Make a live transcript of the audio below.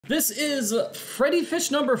This is Freddi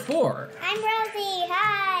Fish number 4. I'm Rosie.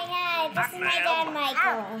 Hi. This is my dad,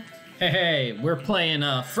 Michael. Hey, we're playing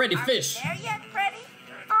Freddi Fish. There yet, Freddi?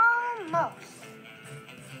 Almost.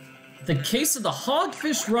 The case of the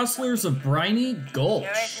Hogfish Rustlers of Briny Gulch.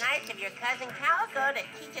 Sure is nice of your cousin Calico to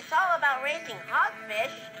teach us all about raising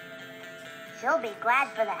hogfish. She'll be glad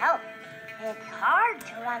for the help. It's hard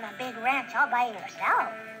to run a big ranch all by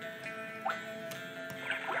yourself.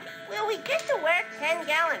 Will we get to wear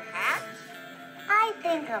 10-gallon hats? I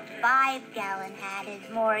think a 5-gallon hat is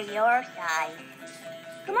more your size.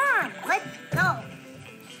 Come on, let's go.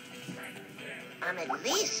 I'm at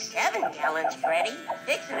least 7 gallons, Freddi.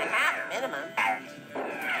 6.5 minimum.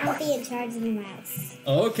 I'll be in charge of the mouse.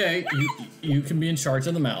 Okay, you can be in charge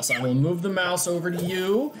of the mouse. I will move the mouse over to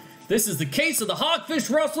you. This is the case of the Hogfish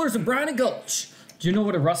Rustlers of Briny Gulch. Do you know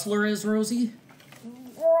what a rustler is, Rosie?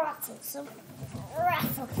 Rustle.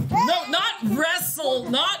 No, not wrestle,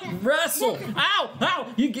 not wrestle. Ow, ow,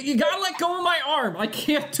 you gotta let go of my arm. I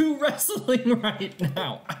can't do wrestling right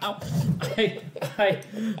now. Ow. I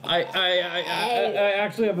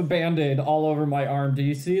actually have a Band-Aid all over my arm. Do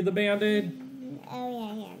you see the Band-Aid?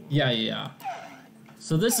 Oh, Yeah.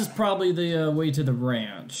 So this is probably the way to the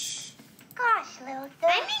ranch. Gosh, Luther.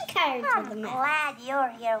 I'm encouraged with the mouse. I'm glad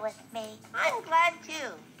you're here with me. I'm glad,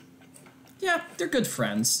 too. Yeah, they're good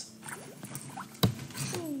friends.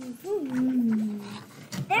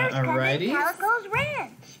 There's Alrighty. Calico's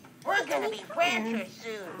ranch. We're gonna be ranchers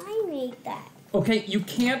soon. I made that. Okay, you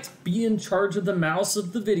can't be in charge of the mouse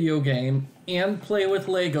of the video game and play with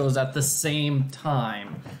Legos at the same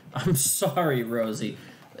time. I'm sorry, Rosie.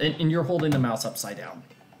 And you're holding the mouse upside down.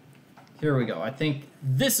 Here we go. I think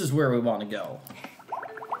this is where we want to go.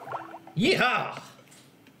 Yeehaw!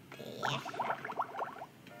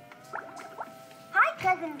 Hi,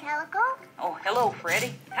 Cousin Calico. Oh, hello,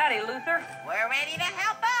 Freddi. Howdy, Luther. We're ready to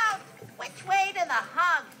help out. Which way to the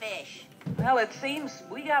hogfish? Well, it seems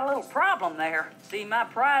we got a little problem there. See, my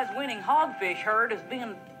prize-winning hogfish herd is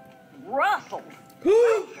being rustled.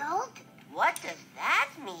 Rustled? What does that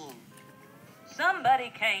mean? Somebody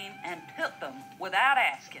came and took them without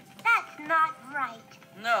asking. That's not right.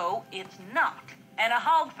 No, it's not. And a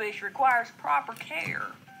hogfish requires proper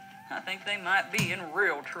care. I think they might be in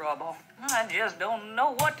real trouble. I just don't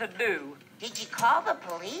know what to do. Did you call the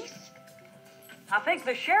police? I think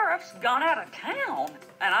the sheriff's gone out of town,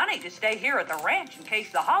 and I need to stay here at the ranch in case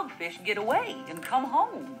the hogfish get away and come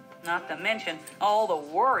home. Not to mention all the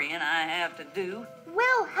worrying I have to do.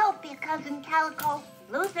 We'll help you, Cousin Calico.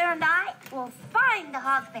 Luther and I will find the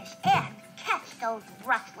hogfish and catch those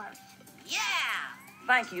rustlers. Yeah!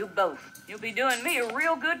 Thank you both. You'll be doing me a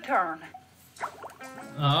real good turn.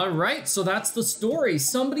 Alright, so that's the story.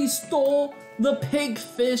 Somebody stole the pig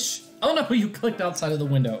fish. Oh no, you clicked outside of the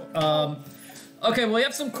window. Okay, well, we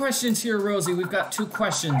have some questions here, Rosie. We've got 2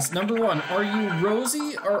 questions. Number 1, are you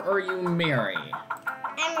Rosie or are you Mary?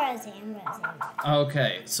 I'm Rosie.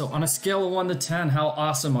 Okay, so on a scale of 1 to 10, how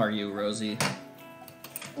awesome are you, Rosie?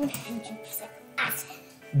 100% awesome.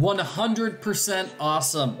 100%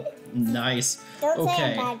 awesome. Nice. Don't say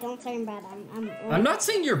Okay. I'm bad. Don't say I'm bad. I'm not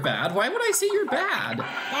saying you're bad. Why would I say you're bad?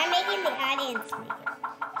 I'm making the audience make it.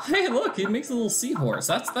 Hey, look, he makes a little seahorse.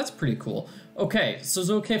 That's pretty cool. Okay, so is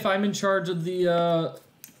it okay if I'm in charge of the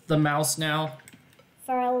mouse now?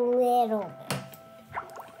 For a little bit.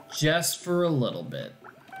 Just for a little bit.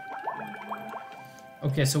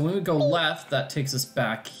 Okay, so when we go left, that takes us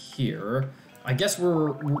back here. I guess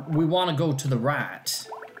we want to go to the rat.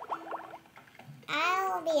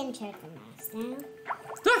 I'll be in charge of the mouse now.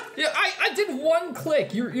 Ah, yeah, I did 1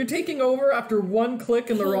 click. You're taking over after 1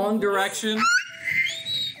 click in the wrong direction.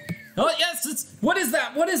 Oh yes, what is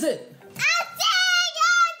that? What is it?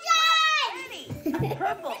 Freddi, a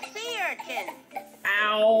purple sea urchin.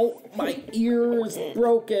 Ow, my ear is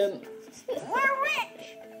broken. We're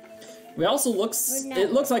rich. We also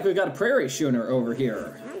it looks like we've got a prairie schooner over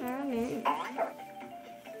here.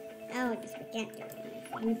 Oh, I guess we can't do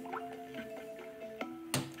anything.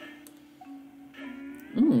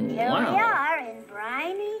 Here Wow. we are in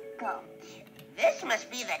Briny Gulch. This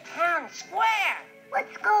must be the town square.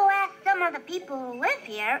 Let's go ask some of the people who live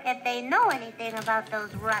here if they know anything about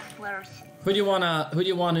those rustlers. Who do you want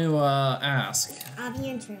to ask? I'll be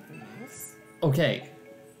in charge of the mouse. Okay,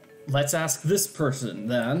 let's ask this person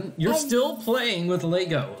then. You're still playing with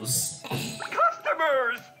Legos.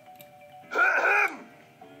 Customers!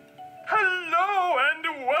 Hello and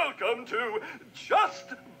welcome to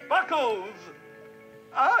Just Buckles.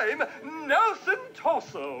 I'm Nelson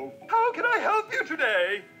Tosso. How can I help you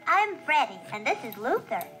today? I'm Freddi, and this is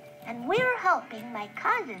Luther, and we're helping my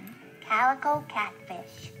cousin, Calico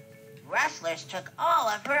Catfish. Rustlers took all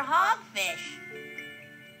of her hogfish.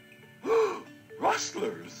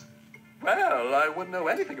 Rustlers? Well, I wouldn't know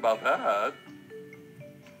anything about that.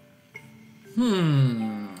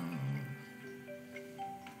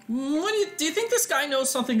 Do you think this guy knows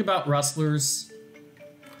something about rustlers?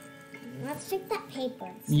 Let's check that paper.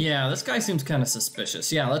 Yeah, this guy seems kind of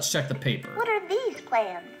suspicious. Yeah, let's check the paper. What are these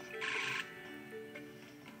plans?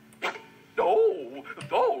 Oh,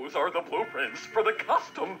 those are the blueprints for the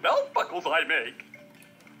custom belt buckles I make.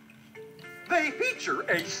 They feature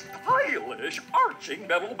a stylish arching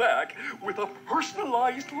metal back with a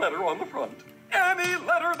personalized letter on the front. Any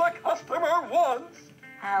letter the customer wants.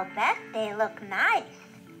 I'll bet they look nice.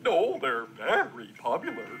 Oh, they're very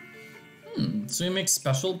popular. So he makes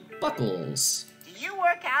special buckles. Do you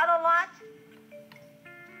work out a lot?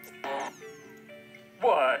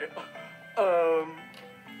 Why,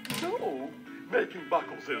 no. Making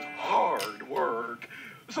buckles is hard work,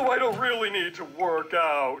 so I don't really need to work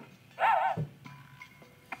out.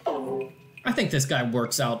 I think this guy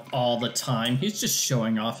works out all the time. He's just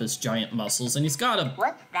showing off his giant muscles, and he's got a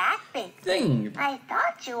What's that big thing. I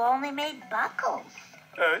thought you only made buckles.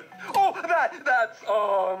 Oh, that's,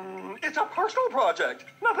 it's a personal project.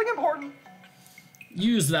 Nothing important.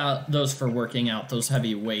 Use those for working out, those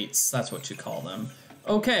heavy weights. That's what you call them.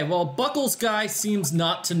 Okay, well, Buckles guy seems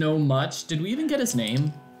not to know much. Did we even get his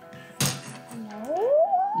name?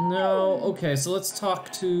 No. Okay, so let's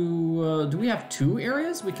talk to, do we have 2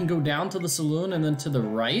 areas? We can go down to the saloon and then to the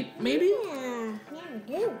right, maybe? Yeah, we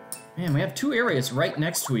do. Man, we have 2 areas right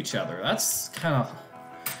next to each other. That's kind of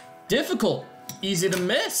difficult. Easy to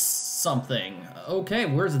miss something. Okay,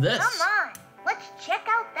 where's this? Come on, let's check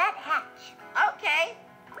out that hatch. Okay.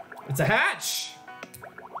 It's a hatch.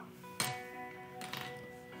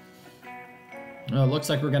 Oh, looks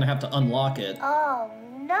like we're gonna have to unlock it. Oh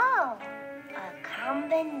no, a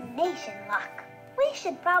combination lock. We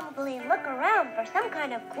should probably look around for some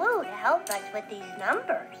kind of clue to help us with these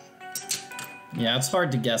numbers. Yeah, it's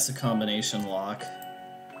hard to guess a combination lock.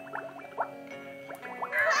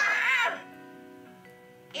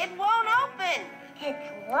 It won't open.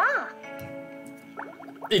 It's locked.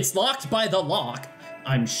 It's locked by the lock,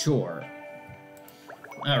 I'm sure.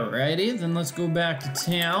 Alrighty, then let's go back to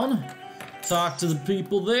town. Talk to the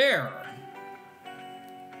people there.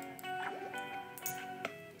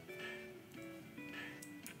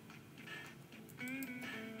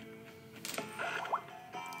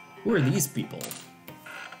 Who are these people?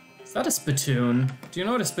 Is that a spittoon? Do you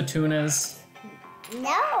know what a spittoon is?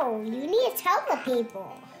 No, you need to tell the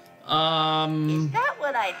people. Is that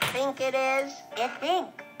what I think it is? I think.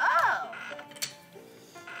 Oh.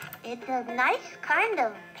 It's a nice kind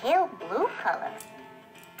of pale blue color.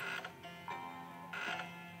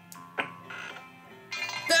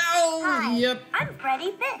 Oh, Hi, yep. I'm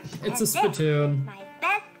Freddi Fish. It's and a this is spittoon. my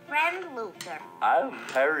best friend Luther. I'm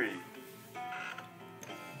Perry.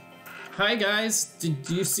 Hi guys, did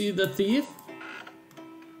you see the thief?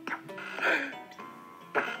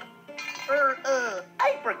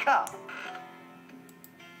 Apricot.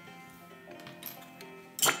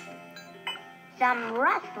 Some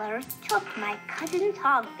rustlers took my cousin's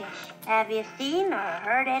hogfish. Have you seen or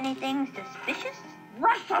heard anything suspicious?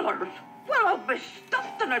 Rustlers! Well, I'll be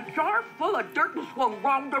stuffed in a jar full of dirt and swung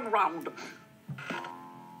round and round.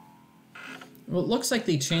 Well, it looks like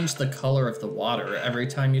they change the color of the water every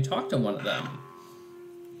time you talk to one of them.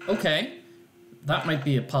 Okay, that might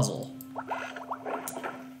be a puzzle.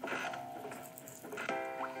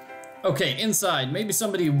 Okay, inside, maybe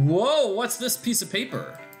somebody... Whoa, what's this piece of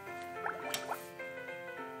paper?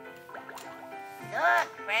 Look,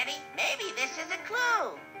 Freddi, maybe this is a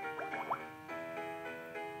clue.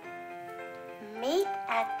 Meet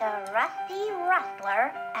at the Rusty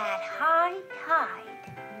Rustler at high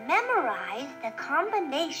tide. Memorize the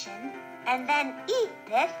combination and then eat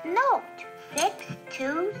this note.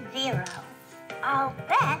 620. I'll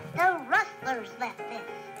bet the Rustlers left this.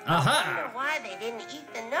 I Aha! wonder why they didn't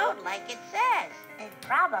eat the note like it says. It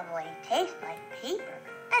probably tastes like paper.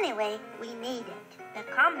 Anyway, we need it. The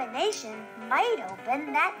combination might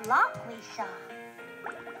open that lock we saw.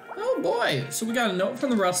 Oh boy, so we got a note from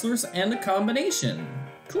the Rustlers and a combination.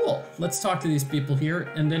 Cool, let's talk to these people here,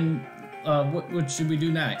 and then what should we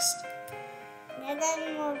do next? And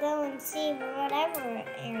then we'll go and see whatever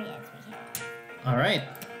areas we have. All right.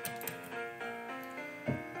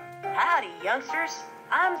 Howdy, youngsters.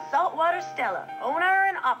 I'm Saltwater Stella, owner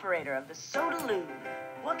and operator of the Soda Loon.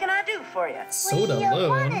 What can I do for you? Soda we Loon.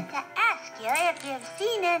 wanted to ask you if you've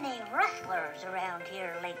seen any rustlers around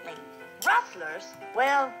here lately. Rustlers?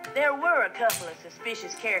 Well, there were a couple of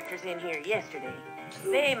suspicious characters in here yesterday.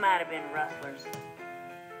 They might have been rustlers.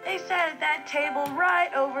 They sat at that table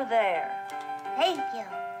right over there. Thank you.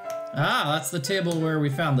 Ah, that's the table where we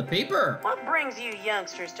found the paper. What brings you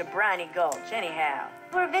youngsters to Briny Gulch, anyhow?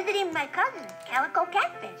 We're visiting my cousin, Calico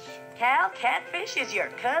Catfish. Cal Catfish is your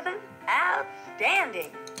cousin?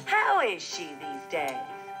 Outstanding. How is she these days?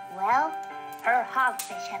 Well, her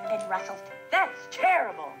hogfish have been rustled. That's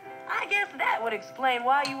terrible. I guess that would explain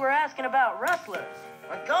why you were asking about rustlers.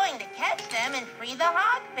 We're going to catch them and free the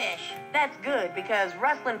hogfish. That's good, because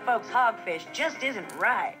rustling folks' hogfish just isn't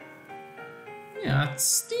right. Yeah, it's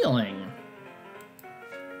stealing.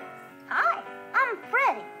 Hi, I'm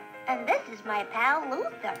Freddi, and this is my pal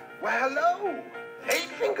Luther. Well, hello.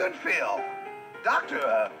 Eight-fingered Phil.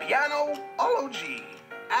 Dr. Pianology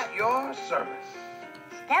at your service.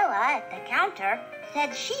 Stella at the counter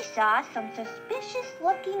said she saw some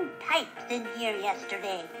suspicious-looking types in here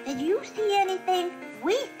yesterday. Did you see anything?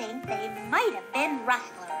 We think they might have been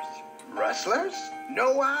rustlers. Rustlers?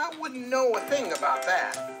 No, I wouldn't know a thing about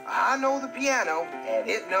that. I know the piano, and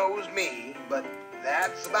it knows me, but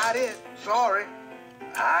that's about it. Sorry.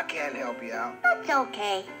 I can't help you out. That's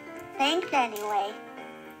okay. Thanks anyway.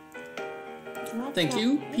 Thank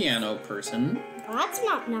you, piano person. That's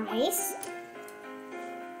not nice.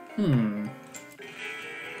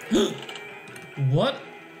 What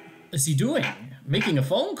is he doing? Making a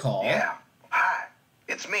phone call? Yeah. Hi,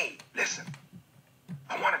 it's me. Listen.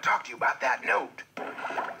 I want to talk to you about that note.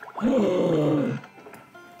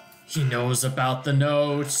 He knows about the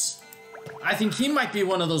notes. I think he might be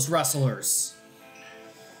one of those rustlers.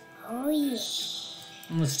 Oh, yeah.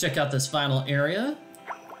 Let's check out this final area.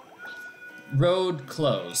 Road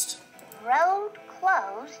closed. Road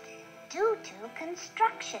closed due to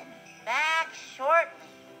construction. Back short.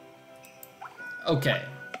 Okay.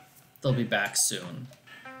 They'll be back soon.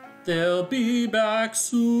 They'll be back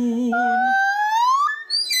soon.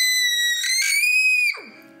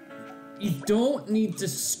 You don't need to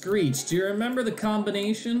screech. Do you remember the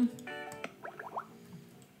combination?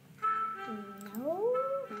 No.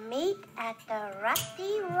 Meet at the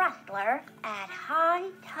Rusty Rustler at high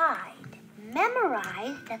tide.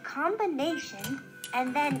 Memorize the combination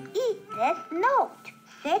and then eat this note.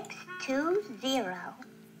 620.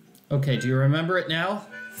 Okay, do you remember it now?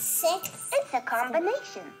 6. It's a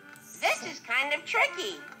combination. This is kind of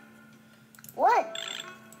tricky. 1,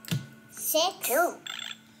 6. 2,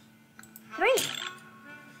 3,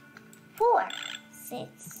 4,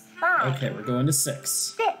 6. 5, Okay, we're going to 6.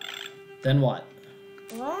 6. Then what?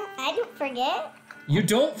 What? I don't forget. You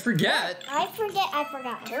don't forget. I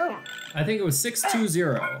forgot. 2. I think it was 620.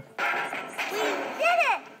 We did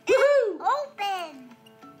it! Woohoo! Open!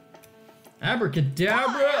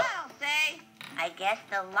 Abracadabra. I'll say. I guess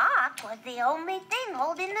the lock was the only thing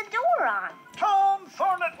holding the door on.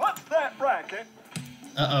 Darn it, what's that racket?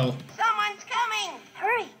 Uh-oh. Someone's coming.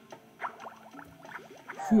 Hurry!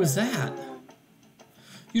 Who is that?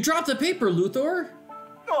 You dropped the paper, Luthor.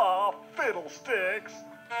 Aw, fiddlesticks.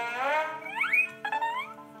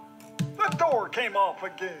 The door came off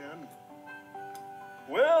again.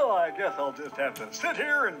 Well, I guess I'll just have to sit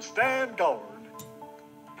here and stand guard.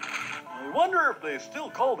 I wonder if they still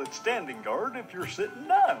called it standing guard if you're sitting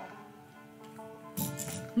down.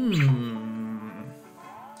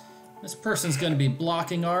 This person's gonna be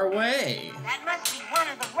blocking our way. That must be one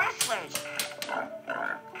of the rustlers.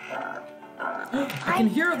 I can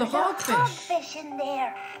hear the hogfish. Hogfish in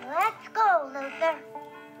there. Let's go, Luther.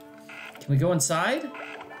 Can we go inside?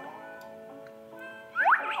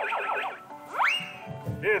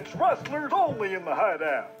 It's rustlers only in the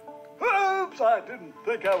hideout. Oops, I didn't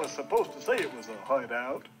think I was supposed to say it was a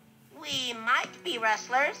hideout. We might be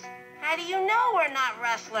rustlers. How do you know we're not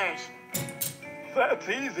rustlers? That's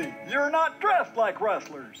easy. You're not dressed like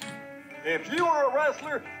rustlers. If you were a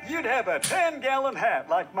rustler, you'd have a 10-gallon hat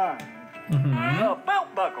like mine, a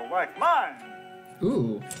belt buckle like mine,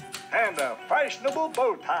 Ooh. and a fashionable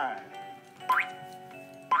bow tie.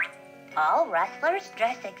 All rustlers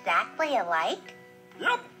dress exactly alike?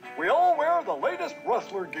 Yep, we all wear the latest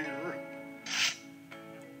rustler gear.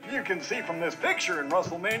 You can see from this picture in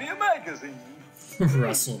Rustlemania magazine.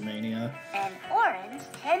 Rustlemania. An orange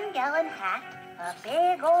 10-gallon hat, a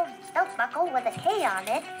big old belt buckle with a K on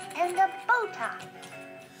it, and a bow tie.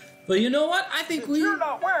 But you know what? I think If we... you're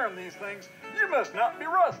not wearing these things, you must not be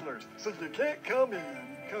rustlers, so you can't come in,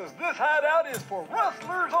 because this hideout is for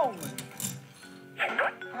rustlers only.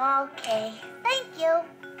 Okay, thank you.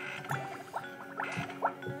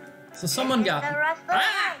 So someone got... The rustler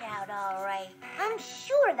hideout, all right. I'm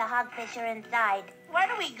sure the hogfish are inside. What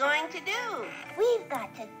are we going to do? We've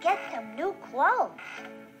got to get some new clothes.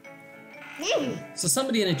 So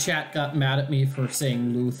somebody in the chat got mad at me for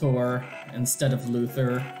saying Luthor instead of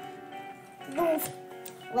Luther. Wait.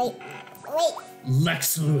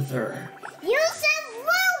 Lex Luthor. You said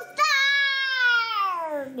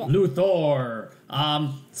Luthor! Luthor.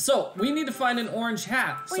 So we need to find an orange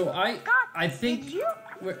hat. So I think. Did you?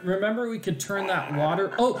 Remember, we could turn that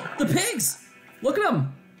water. Oh, the pigs! Look at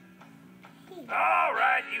them. All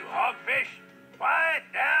right, you hogfish. Quiet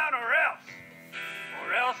down or else.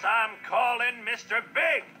 Or else I'm calling Mr.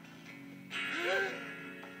 Big.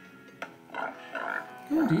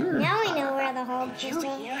 Oh dear. Now we know where the whole Did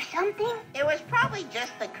you hear something? It was probably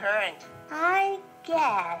just the current. I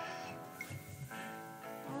guess.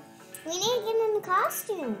 We need to get in the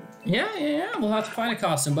costume. Yeah. We'll have to find a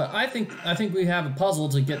costume, but I think we have a puzzle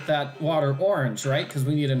to get that water orange, right? Because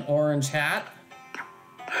we need an orange hat.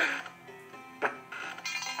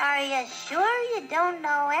 Are you sure you don't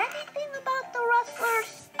know anything about the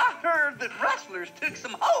Rustlers? I heard that Rustlers took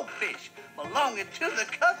some hogfish belonging to the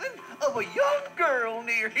cousin of a young girl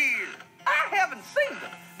near here. I haven't seen them,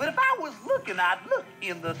 but if I was looking, I'd look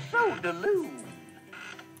in the soda loon.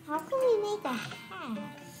 How can we make a hat?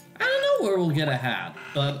 I don't know where we'll get a hat,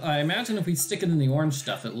 but I imagine if we stick it in the orange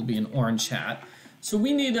stuff, it will be an orange hat. So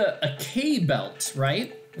we need a K belt,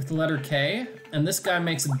 right? With the letter K, and this guy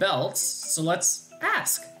makes belts, so let's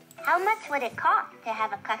ask. How much would it cost to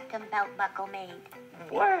have a custom belt buckle made?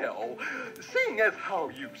 Well, seeing as how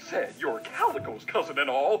you said you're Calico's cousin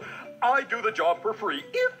and all, I do the job for free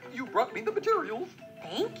if you brought me the materials.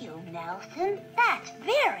 Thank you, Nelson. That's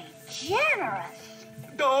very generous.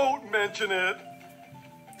 Don't mention it.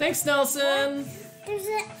 Thanks, Nelson. There's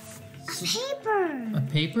a paper. A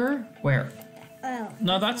paper? Where? Oh.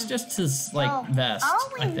 No, that's just his, like, vest, All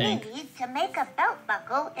we I think. need to make a belt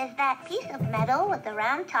buckle is that piece of metal with the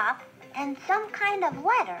round top and some kind of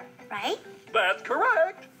letter, right? That's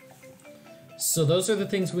correct. So those are the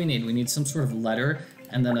things we need. We need some sort of letter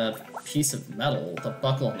and then a piece of metal, the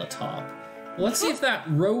buckle on the top. Well, let's see if that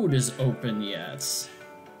road is open yet.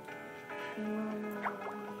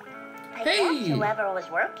 I Hey! guess whoever was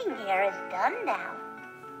working here is done now.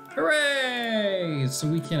 Hooray! So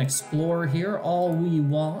we can explore here all we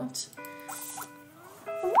want.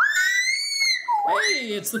 Hey,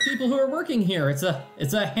 it's the people who are working here. It's a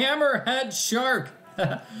hammerhead shark.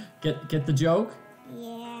 Get the joke?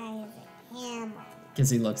 Yeah, it's a hammer. Because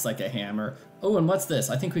he looks like a hammer. Oh, and what's this?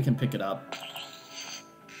 I think we can pick it up.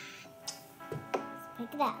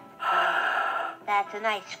 Pick it up. That's a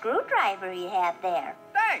nice screwdriver you have there.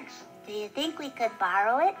 Thanks. Do you think we could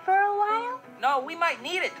borrow it for a while? No, we might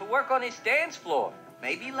need it to work on this dance floor.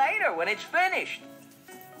 Maybe later when it's finished.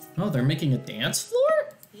 Oh, they're making a dance floor?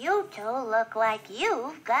 You two look like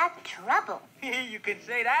you've got trouble. You can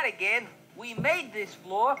say that again. We made this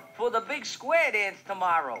floor for the big square dance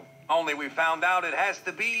tomorrow. Only we found out it has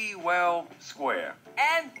to be, well, square.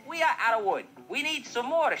 And we are out of wood. We need some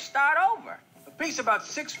more to start over. A piece about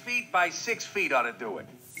 6 feet by 6 feet ought to do it.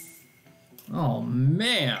 Oh,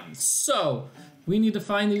 man. So, we need to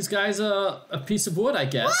find these guys a piece of wood, I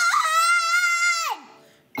guess.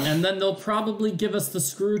 And then they'll probably give us the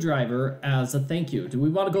screwdriver as a thank you. Do we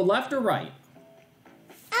want to go left or right?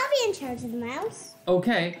 I'll be in charge of the mouse.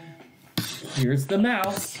 Okay. Here's the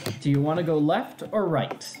mouse. Do you want to go left or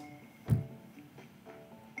right?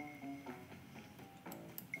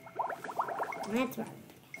 That's right.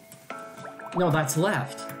 No, that's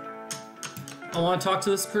left. I want to talk to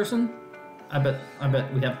this person. I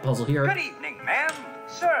bet we have a puzzle here. Good evening, ma'am.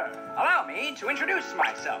 Sir, allow me to introduce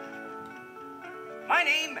myself. My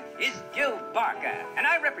name is Gil Barker, and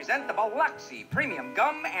I represent the Biloxi Premium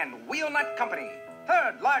Gum and Wheel Nut Company,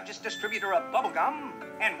 third largest distributor of bubble gum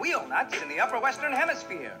and wheel nuts in the Upper Western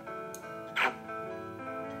Hemisphere.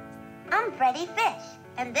 I'm Freddi Fish,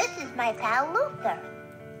 and this is my pal Luther.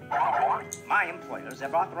 My employers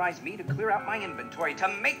have authorized me to clear out my inventory to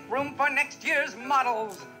make room for next year's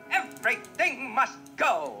models. Everything must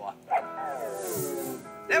go.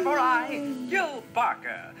 Therefore, I, Gil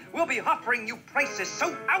Barker, will be offering you prices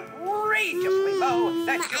so outrageously low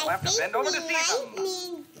that you'll have to bend over to see them.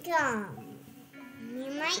 Need gum.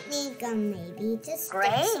 We might need gum, maybe, to stick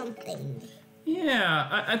Great. something.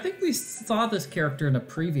 Yeah, I think we saw this character in a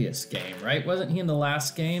previous game, right? Wasn't he in the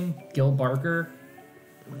last game? Gil Barker?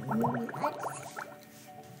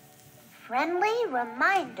 Friendly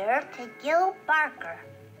reminder to Gil Barker.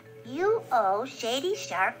 You owe Shady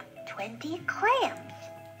Shark 20 clams.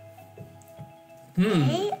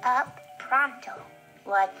 Pay up pronto.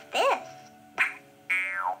 What's this?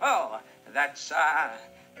 Oh, that's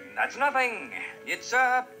nothing. It's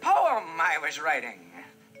a poem I was writing.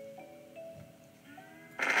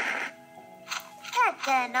 That's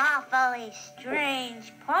That's an awfully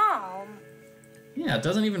strange poem. Yeah, it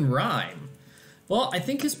doesn't even rhyme. Well, I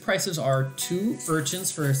think his prices are 2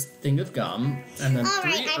 urchins for a thing of gum, and then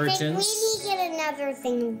 3 urchins. I think we need to get another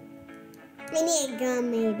thing. We need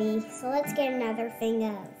gum, maybe. So let's get another thing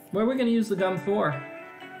of What are we going to use the gum for?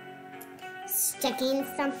 sticking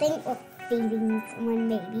something or feeding someone,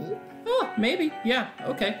 maybe. Oh, maybe. Yeah,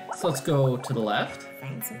 okay. So let's go to the left.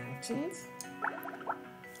 Find some urchins.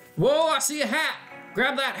 Whoa, I see a hat!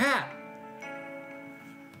 Grab that hat!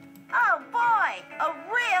 Oh boy, a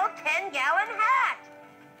real 10-gallon hat.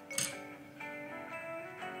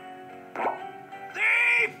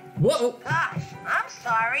 Thief! Whoa! Gosh, I'm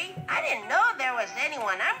sorry. I didn't know there was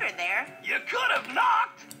anyone under there. You could have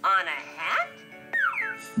knocked! On a hat?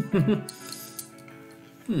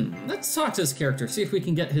 Let's talk to his character, see if we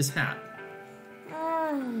can get his hat.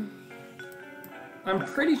 I'm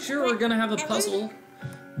pretty sure we're gonna have a puzzle.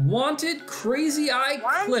 Wanted Crazy Eye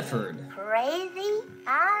Clifford. Crazy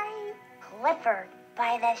Eye Clifford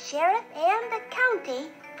by the sheriff and the county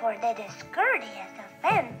for the discourteous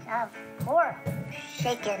offense of coral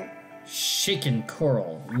shaken. Shaken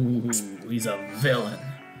Coral. Ooh, he's a villain.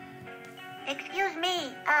 Excuse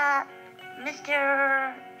me,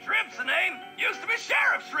 Mr. Shrimp's the name. Used to be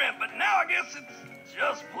Sheriff Shrimp, but now I guess it's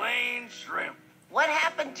just plain shrimp. What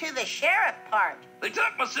happened to the sheriff part? They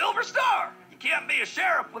took my silver star. You can't be a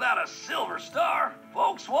sheriff without a silver star.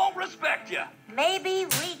 Folks won't respect you. Maybe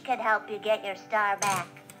we could help you get your star back.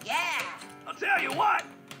 Yeah. I'll tell you what,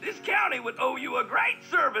 this county would owe you a great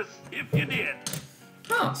service if you did.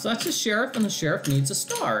 Oh, so that's the sheriff, and the sheriff needs a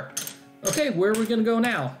star. Okay, where are we gonna go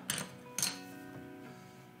now?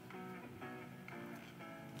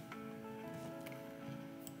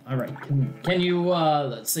 All right, can you,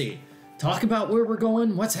 let's see, talk about where we're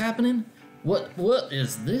going, what's happening? What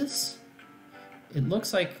is this? It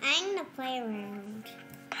looks like... I'm gonna play around.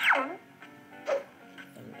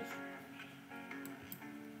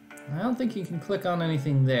 I don't think you can click on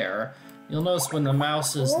anything there. You'll notice when the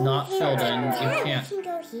mouse is not filled in, you can't... We can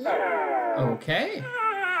go here. Okay.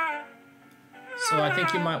 So I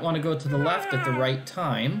think you might want to go to the left at the right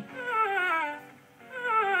time.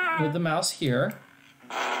 With the mouse here.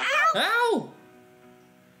 Ow!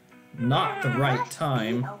 Not the right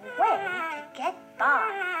time. A way to get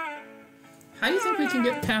by. How do you think we can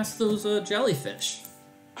get past those jellyfish?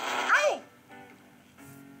 Hey!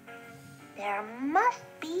 There must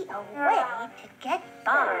be a way to get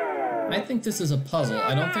by. I think this is a puzzle.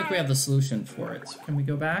 I don't think we have the solution for it. So can we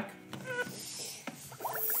go back?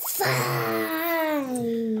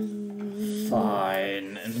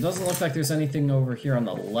 Fine. And it doesn't look like there's anything over here on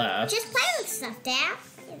the left. Just play with stuff, Dad.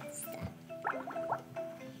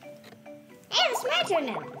 Hey, it's my turn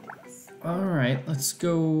now. Alright, let's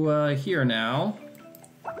go here now.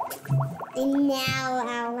 And now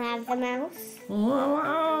I'll have the mouse. Well,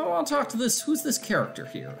 I want to talk to this. Who's this character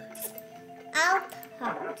here? I'll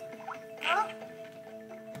pop.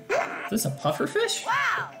 Is this a pufferfish?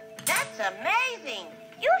 Wow, that's amazing.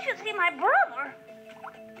 You should see my brother.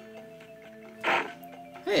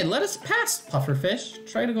 Hey, let us pass, pufferfish.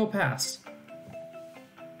 Try to go past.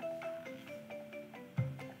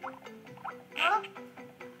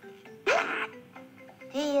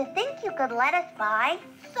 Do you think you could let us by?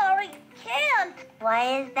 Sorry, can't.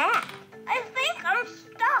 Why is that? I think I'm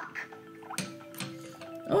stuck.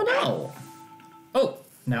 Oh no! Oh,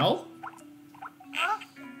 now?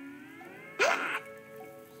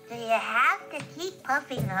 Do you have to keep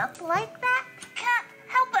puffing up like that? Can't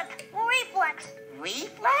help it. Reflex.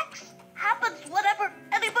 Reflex? Happens whenever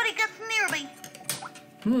anybody gets near me.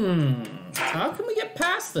 How can we get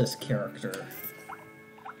past this character?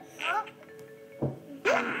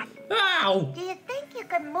 Ow! Do you think you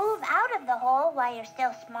could move out of the hole while you're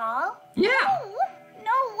still small? Yeah!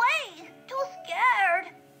 No way. Too scared.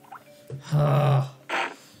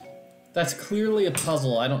 That's clearly a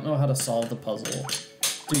puzzle. I don't know how to solve the puzzle.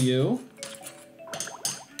 Do you?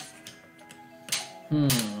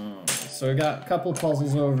 So we got a couple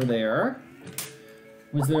puzzles over there.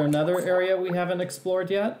 Was there another area we haven't explored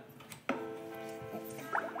yet?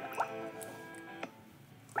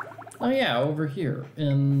 Oh yeah, over here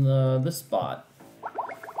in this spot.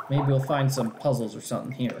 Maybe we'll find some puzzles or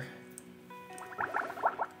something here.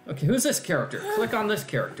 Okay, who's this character? Click on this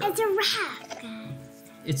character. It's a raft, guys.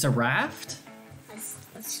 It's a raft? Let's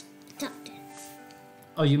stop it.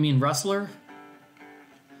 Oh, you mean Rustler?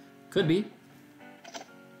 Could be.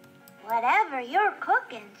 Whatever you're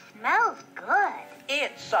cooking smells good.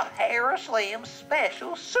 It's a Harris Lamb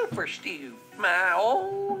special super stew. My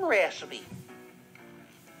own recipe.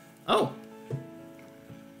 Oh.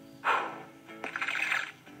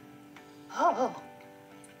 Oh,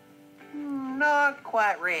 not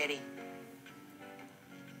quite ready.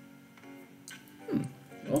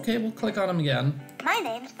 Okay, we'll click on him again. My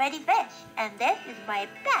name's Freddi Fish, and this is my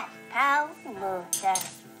best pal, Luther.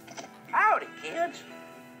 Howdy, kids.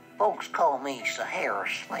 Folks call me Sahara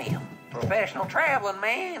Slim, professional traveling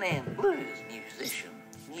man and blues musician.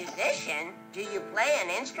 Musician? Do you play an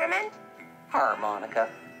instrument? Harmonica.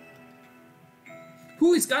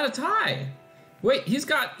 Ooh, he's got a tie. Wait, he's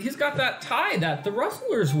got that tie that the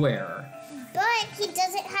Rustlers wear. But he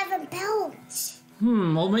doesn't have a belt.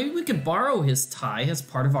 Well, maybe we could borrow his tie as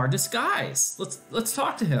part of our disguise. Let's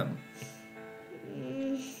talk to him.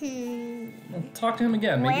 We'll talk to him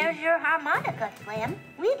again. Maybe. Where's your harmonica, Slim?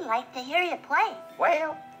 We'd like to hear you play.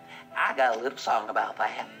 Well, I got a little song about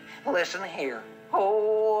that. Listen here.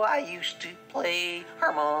 Oh, I used to play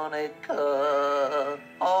harmonica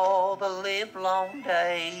all the livelong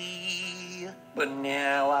day. But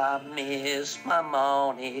now I miss my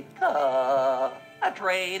Monica. I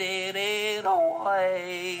traded it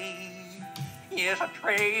away. Yes, I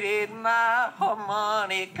traded my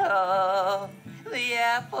harmonica, the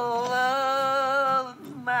apple of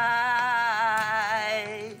my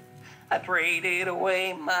eye. I traded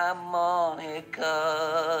away my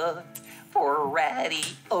Monica for a ratty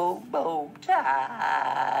old bow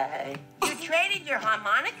tie. You traded your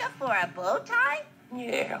harmonica for a bow tie?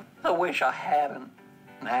 Yeah, I wish I hadn't.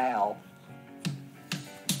 Now.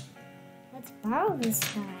 Let's borrow this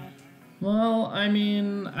tie. Well, I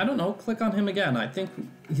mean, I don't know. Click on him again. I think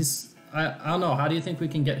he's... I don't know. How do you think we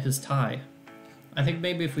can get his tie? I think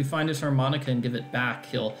maybe if we find his harmonica and give it back,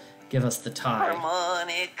 he'll give us the tie.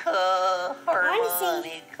 Harmonica,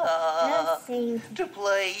 harmonica. To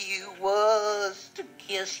play you was to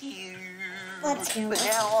kiss you. Let's go. But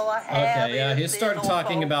now all I have Okay, yeah, he started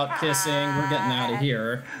talking about kissing. We're getting out of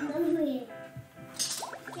here.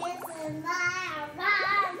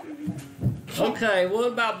 Okay, what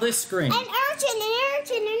about this screen? An urchin.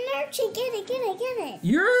 Get it.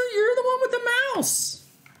 You're the one with the mouse.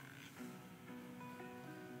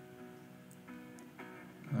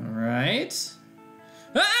 All right.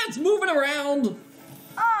 Ah, it's moving around.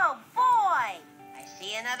 Oh, boy! I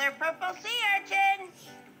see another purple sea urchin.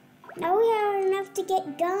 Now we have enough to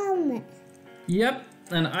get gum. Yep,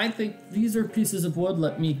 and I think these are pieces of wood.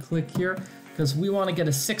 Let me click here, because we want to get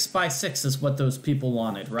a 6x6 is what those people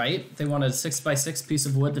wanted, right? They wanted a 6x6 piece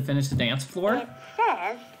of wood to finish the dance floor. It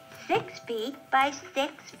says 6 feet by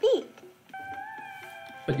 6 feet.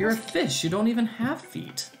 But you're a fish. You don't even have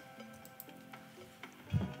feet.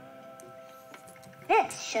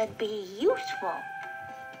 This should be useful.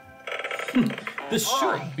 This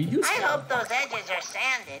should be useful. I hope those edges are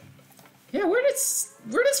sanded. Yeah, where does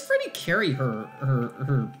Freddi carry her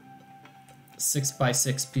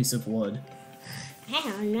 6x6 piece of wood? I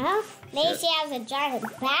don't know. Maybe she has a giant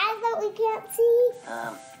bag that we can't see.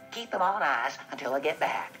 Keep them on ice until I get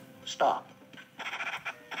back. Stop.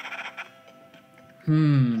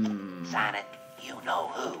 Sign it. You know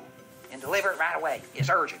who. And deliver it right away. It's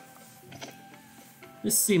urgent.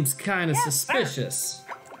 This seems kind of suspicious.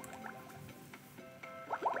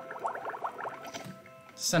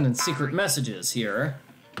 Sending secret messages here.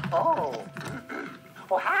 Oh.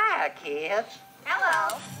 Well, hi, kids.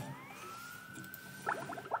 Hello.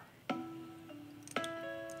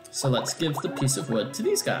 So let's give the piece of wood to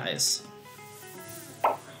these guys.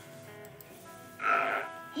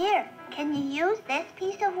 Here, can you use this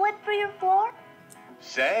piece of wood for your floor?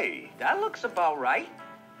 Say, that looks about right.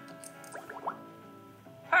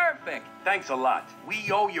 Perfect. Thanks a lot.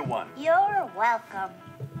 We owe you one. You're welcome.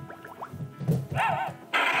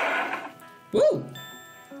 Woo!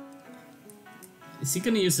 Is he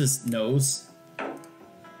gonna use his nose?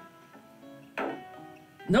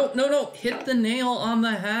 No, hit the nail on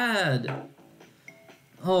the head.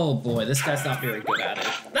 Oh boy, this guy's not very good at it.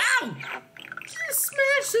 Ow! He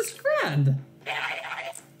smashed his friend.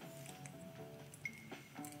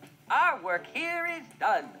 Our work here is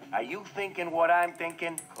done. Are you thinking what I'm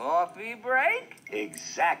thinking? Coffee break?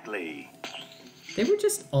 Exactly. They were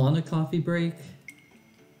just on a coffee break.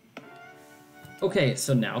 Okay,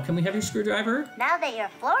 so now can we have your screwdriver? Now that your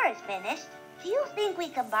floor is finished, do you think we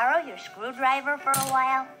could borrow your screwdriver for a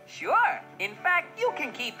while? Sure. In fact, you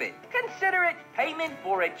can keep it. Consider it payment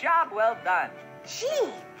for a job well done. Gee,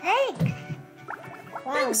 thanks.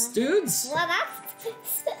 Wow. Thanks, dudes. Well,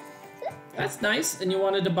 that's... That's nice. And you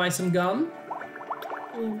wanted to buy some gum?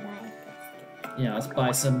 Yeah, let's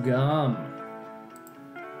buy some gum.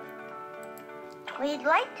 We'd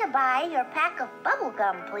like to buy your pack of bubble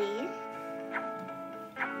gum, please.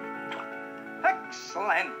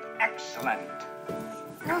 Excellent, excellent.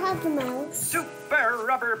 I'll have the mouse. Super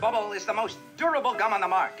Rubber Bubble is the most durable gum on the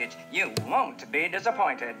market. You won't be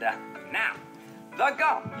disappointed. Now, the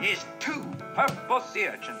gum is 2 purple sea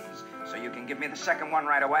urchins, so you can give me the second one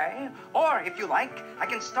right away. Or, if you like, I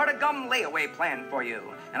can start a gum layaway plan for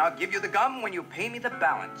you, and I'll give you the gum when you pay me the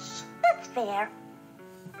balance. That's fair.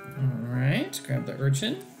 Alright, grab the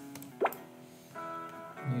urchin.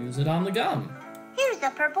 Use it on the gum. Here's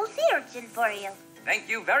a purple sea urchin for you. Thank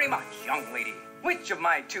you very much, young lady. Which of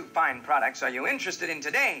my 2 fine products are you interested in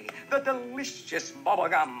today? The delicious bubble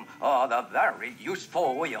gum or the very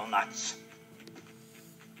useful wheel nuts?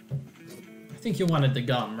 I think you wanted the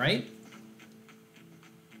gum, right?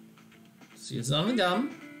 Let's use it on the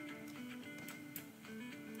gum.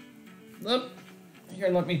 Look. Here,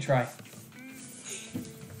 let me try. I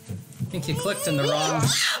think you clicked in the wrong...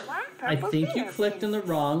 I think you clicked in the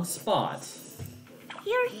wrong spot.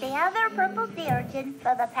 Here's the other purple sea urchin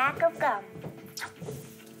for the pack of gum.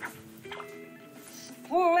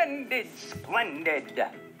 Splendid, splendid.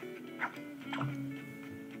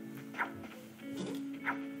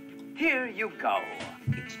 Here you go.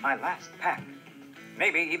 It's my last pack.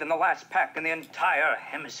 Maybe even the last pack in the entire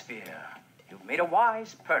hemisphere. You've made a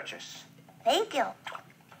wise purchase. Thank you.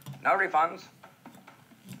 No refunds.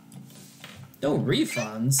 No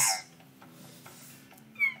refunds?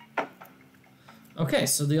 Okay,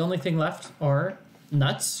 so the only thing left are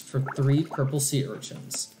nuts for 3 purple sea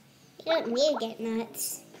urchins. You don't need to get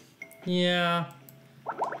nuts. Yeah.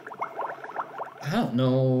 I don't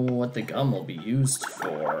know what the gum will be used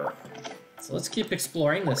for. So let's keep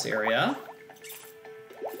exploring this area.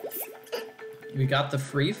 We got the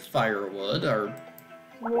free firewood, or...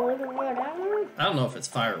 I don't know if it's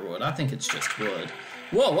firewood. I think it's just wood.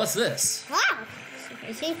 Whoa, what's this? Wow.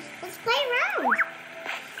 Let's play around.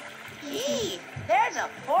 Gee, there's a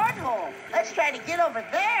porthole. Let's try to get over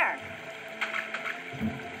there.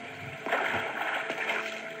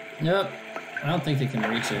 Yep. I don't think they can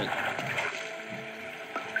reach it.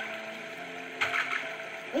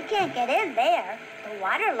 We can't get in there. The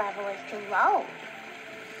water level is too low.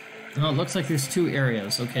 Oh, it looks like there's 2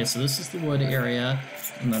 areas. Okay, so this is the wood area,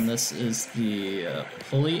 and then this is the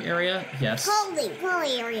pulley area. Yes. Pulley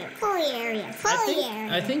area.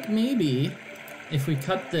 I think maybe if we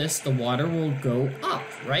cut this, the water will go up,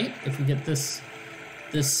 right? If we get this...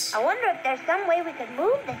 I wonder if there's some way we could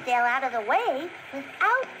move the sail out of the way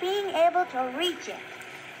without being able to reach it.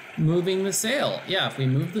 Moving the sail. Yeah, if we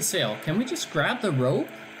move the sail. Can we just grab the rope?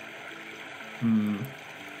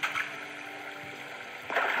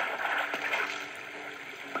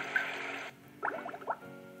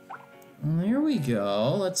 There we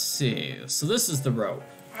go. Let's see. So this is the rope.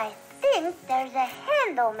 I think there's a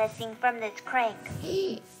handle missing from this crank.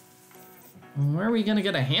 Where are we gonna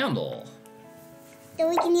get a handle? Then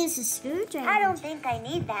we can use a screwdriver. I don't think I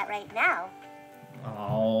need that right now.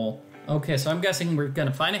 Oh. Okay, so I'm guessing we're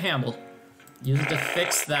gonna find a handle. Use it to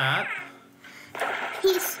fix that.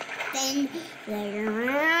 Then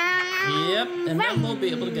Yep, and then we'll be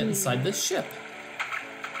able to get inside this ship.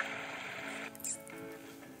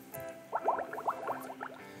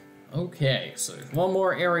 Okay, so there's one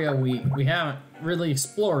more area we haven't really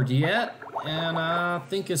explored yet, and I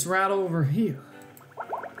think it's right over here.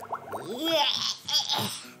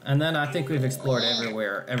 And then I think we've explored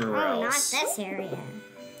everywhere else. Not this area.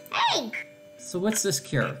 Hey! So what's this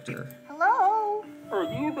character? Hello? Are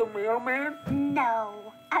you the mailman?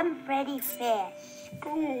 No, I'm Freddi Fish.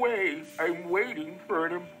 Go away. I'm waiting for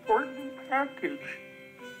an important package.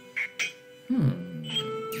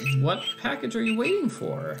 What package are you waiting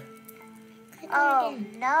for? Oh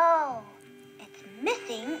no, it's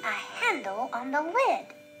missing a handle on the lid.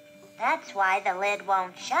 That's why the lid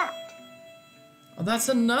won't shut. Oh, that's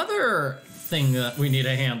another thing that we need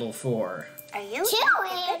a handle for. Are you?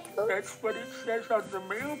 That's what it says on the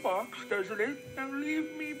mailbox, doesn't it? Now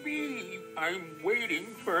leave me be. I'm waiting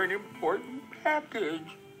for an important package.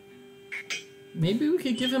 Maybe we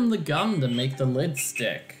could give him the gum to make the lid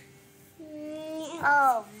stick.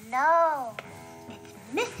 Oh no, it's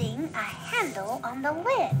missing a handle on the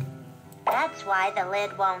lid. That's why the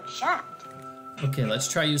lid won't shut. Okay, let's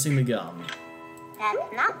try using the gum.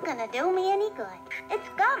 That's not gonna do me any good. It's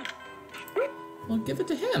gum. Well, give it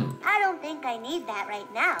to him. I don't think I need that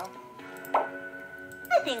right now.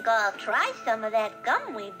 I think I'll try some of that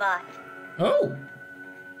gum we bought. Oh!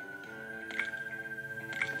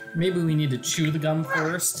 Maybe we need to chew the gum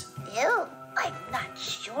first. Ew, I'm not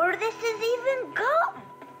sure this is even gum.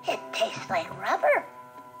 It tastes like rubber.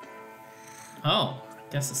 Oh,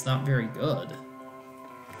 guess it's not very good.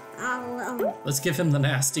 Oh, well. Let's give him the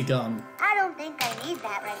nasty gum. I don't think I need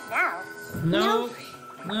that right now. No.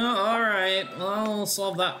 No, alright. Well, we'll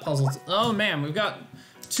solve that puzzle. Oh man, we've got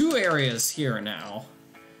 2 areas here now.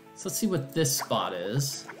 So let's see what this spot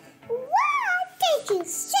is. Wow, thank you,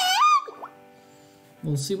 sir.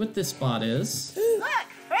 We'll see what this spot is. Look,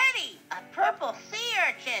 Freddi, a purple sea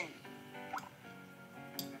urchin.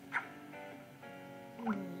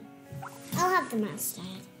 I'll have the mouse die.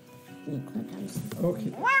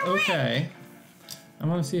 Okay. Okay. I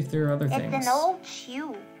want to see if there are other things. It's an old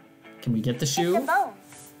shoe. Can we get the It's a shoe? bone.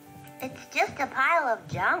 It's just a pile of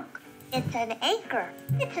junk. It's an anchor.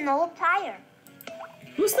 It's an old tire.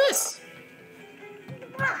 Who's this?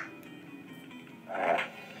 Ah.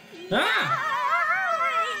 Ah!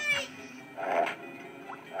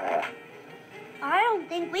 I don't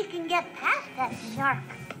think we can get past that shark.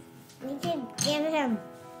 We can give him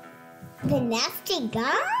the nasty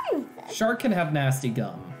gum. Shark can have nasty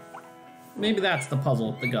gum. Maybe that's the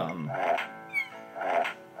puzzle with the gum.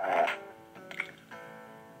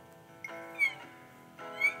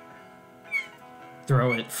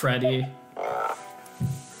 Throw it, Freddi.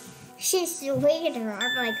 She's swinging her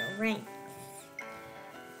arm like a ring.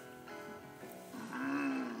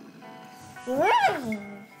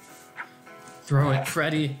 Throw it,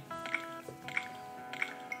 Freddi.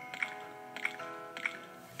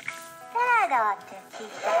 That ought to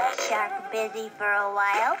keep that shark busy for a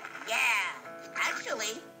while. Yeah,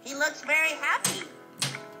 actually, he looks very happy.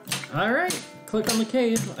 Alright, click on the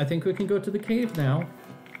cave. I think we can go to the cave now.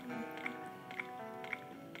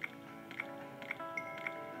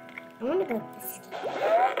 I want to go this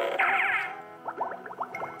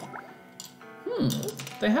way.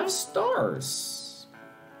 They have stars.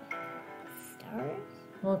 Stars?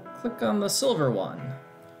 Well, click on the silver one.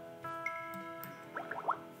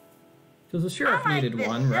 Because the sheriff I like needed this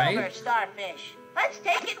one, silver right? starfish. Let's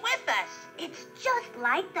take it with us. It's just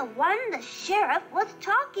like the one the sheriff was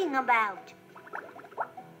talking about.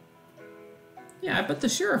 Yeah, I bet the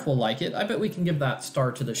sheriff will like it. I bet we can give that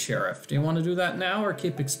star to the sheriff. Do you want to do that now or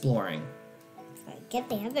keep exploring? Get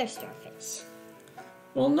the other starfish.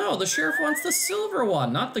 Well, no, the sheriff wants the silver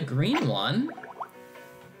one, not the green one.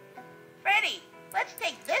 Freddi, let's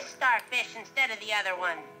take this starfish instead of the other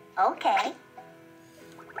one. Okay.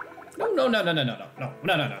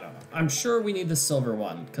 No. I'm sure we need the silver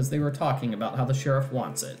one, because they were talking about how the sheriff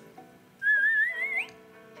wants it.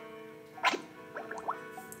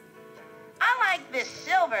 I like this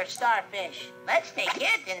silver starfish. Let's take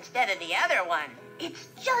it instead of the other one. It's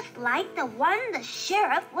just like the one the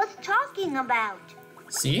sheriff was talking about.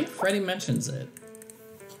 See? Freddi mentions it.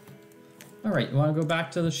 Alright, you want to go back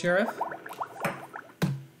to the sheriff?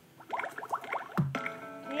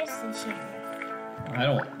 Where's the sheriff? I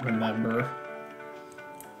don't remember.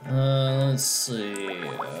 Let's see.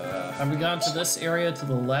 Have we gone to this area to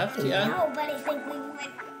the left yet? No, but I think we went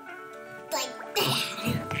like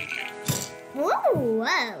that. Whoa.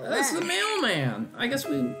 That's the mailman. I guess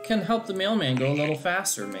we can help the mailman go a little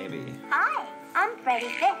faster, maybe. Hi, I'm Freddi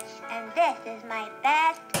Fish, and this is my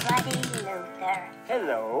best buddy Luther.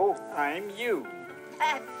 Hello, I'm you.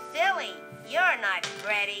 That's silly. You're not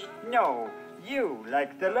Freddi. No, you,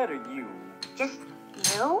 like the letter U. Just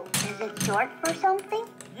you? Is it short for something?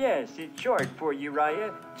 Yes, it's short for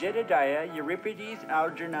Uriah, Jedediah, Euripides,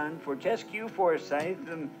 Algernon, Fortescue, Forsyth,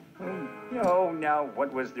 oh, now,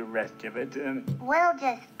 what was the rest of it? We'll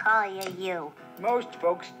just call you. Most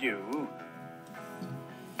folks do.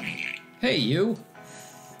 Hey, you.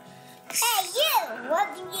 Hey, you!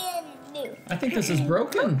 What you gonna do? I think this is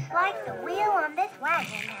broken. Looks like the wheel on this wagon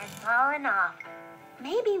has fallen off.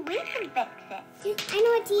 Maybe we can fix it. Dude, I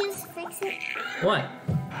know what to use to fix it. What?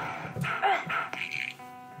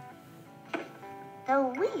 The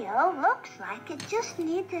wheel looks like it just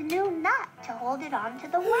needs a new nut to hold it onto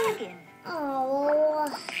the wagon. Oh.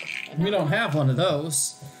 We don't have one of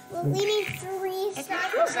those. Well, we need 3 It's a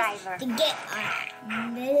starfish screwdriver. to get our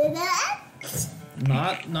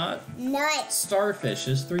Not nut.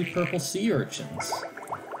 starfishes, 3 purple sea urchins.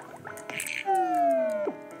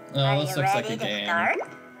 Oh, Are this you looks ready like a to game. start?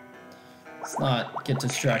 Let's not get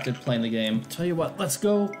distracted playing the game. Tell you what, let's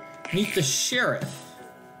go meet the sheriff.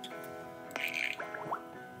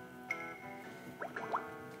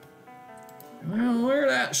 Well, where'd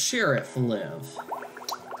that sheriff live?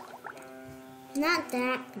 Not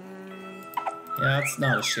that guy. Yeah, it's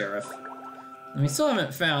not a sheriff. And we still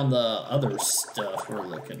haven't found the other stuff we're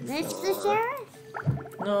looking for. That's the sheriff?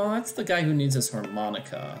 No, that's the guy who needs his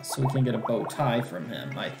harmonica, so we can get a bow tie from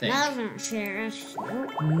him, I think. That's not sheriff.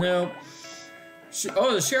 Nope.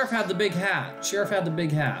 Oh, the sheriff had the big hat. Sheriff had the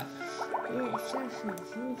big hat.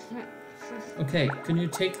 Okay, can you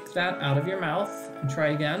take that out of your mouth and try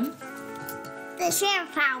again? The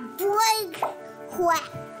sheriff had big Quack.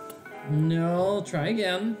 No, try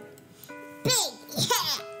again. Big.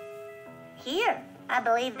 Here, I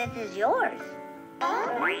believe this is yours.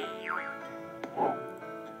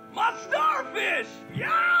 My starfish!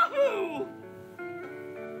 Yahoo!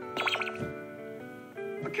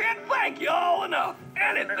 I can't thank you all enough.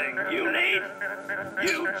 Anything you need,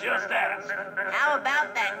 you just ask. How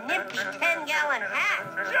about that nifty 10-gallon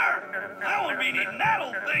hat? Sure, I won't be needing that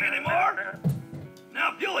old thing anymore.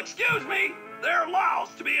 Now, if you'll excuse me, there are laws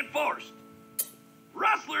to be enforced.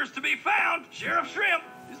 Rustlers to be found. Sheriff Shrimp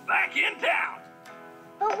is back in town.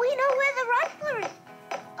 But we know where the rustlers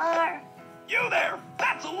are. You there,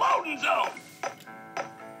 that's a loading zone.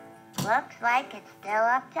 Looks like it's still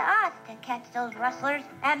up to us to catch those rustlers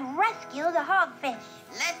and rescue the hogfish.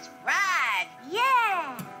 Let's ride.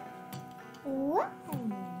 Yeah! Well,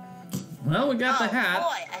 we got the hat. Oh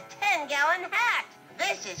boy, a 10-gallon hat.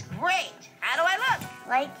 This is great. How do I look?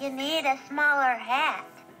 Like you need a smaller hat.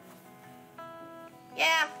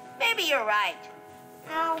 Yeah, maybe you're right.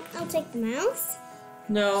 I'll take the mouse.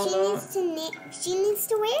 No, She needs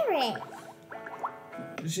to wear it.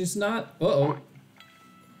 she's not. Uh-oh.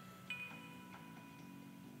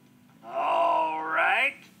 All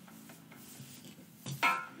right.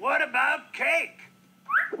 What about cake?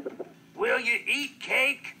 Will you eat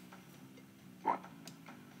cake?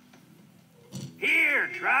 Here,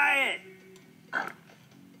 try it.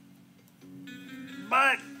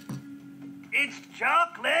 But it's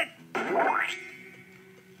chocolate.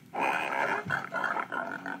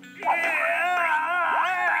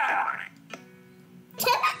 Yeah.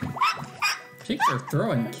 Pigs are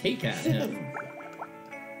throwing cake at him.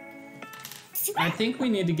 I think we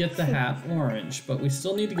need to get the hat orange, but we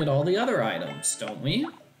still need to get all the other items, don't we?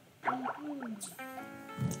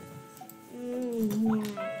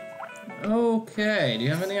 Okay, do you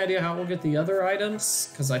have any idea how we'll get the other items?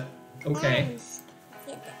 Because okay.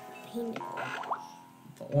 The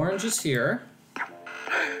orange is here.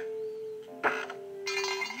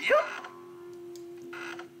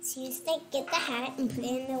 So you just like get the hat and put it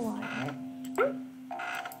in the water.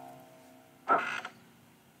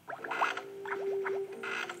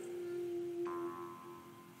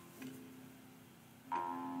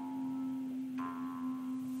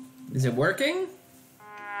 Is it working?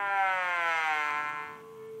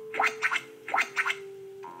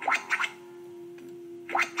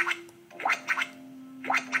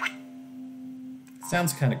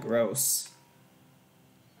 Sounds kind of gross.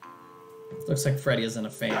 Looks like Freddi isn't a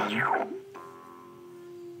fan.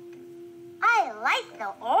 I like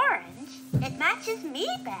the orange. It matches me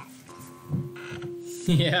best.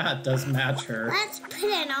 Yeah, it does match her. Let's put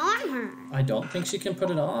it on her. I don't think she can put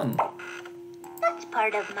it on. That's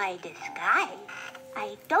part of my disguise.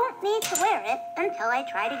 I don't need to wear it until I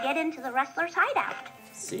try to get into the Rustler's hideout.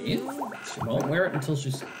 See? She won't wear it until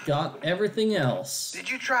she's got everything else. Did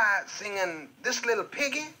you try singing This Little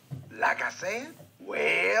Piggy, like I said?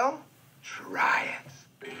 Well, try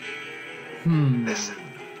it. Listen,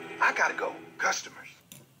 I gotta go. Customers.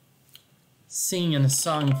 Singing a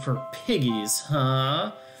song for piggies,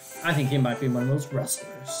 huh? I think he might be one of those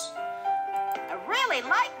rustlers. I really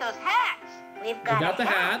like those hats. We've got the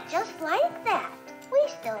hat. Just like that. We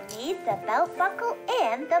still need the belt buckle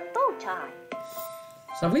and the bow tie.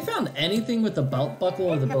 So have we found anything with the belt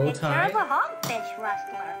buckle or the bow It's a tie? picture of a hogfish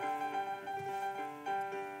rustler.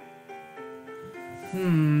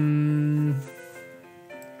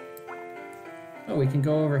 Oh, we can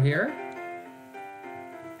go over here?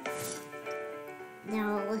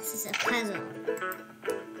 No, this is a puzzle.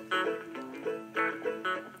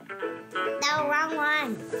 No, wrong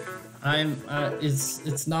one.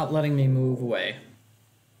 It's not letting me move away.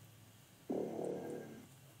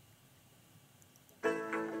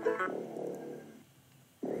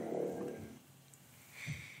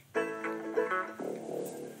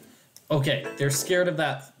 Okay, they're scared of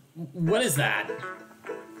that. What is that?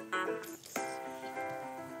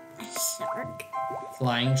 A shark.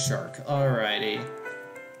 Flying shark. Alrighty.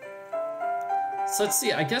 So let's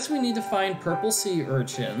see. I guess we need to find purple sea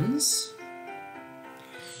urchins.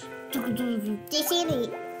 Do you see any?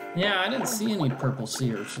 Yeah, I didn't see any purple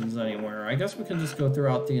sea urchins anywhere. I guess we can just go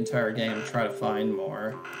throughout the entire game and try to find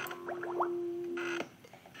more.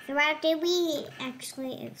 So did we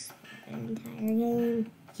actually explore the entire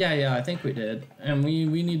game? Yeah, I think we did. And we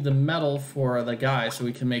need the metal for the guy so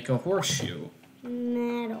we can make a horseshoe.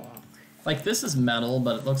 Metal. Like, this is metal,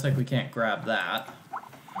 but it looks like we can't grab that.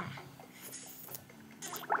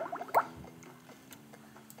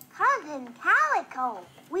 Cousin Calico,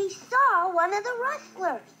 we saw one of the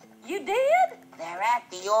rustlers. You did? They're at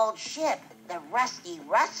the old ship, the Rusty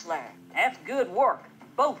Rustler. That's good work,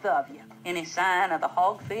 both of you. Any sign of the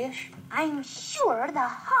hogfish? I'm sure the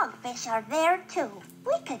hogfish are there too.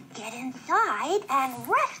 We could get inside and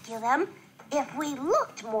rescue them if we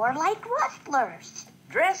looked more like rustlers.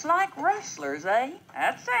 Dress like rustlers, eh?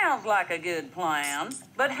 That sounds like a good plan.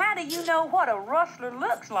 But how do you know what a rustler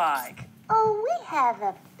looks like? Oh, we have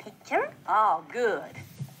a picture. Oh, good.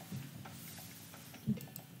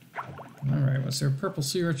 All right, was there a purple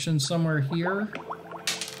sea urchin somewhere here?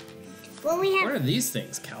 Well, we What are have. these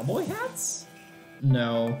things? Cowboy hats?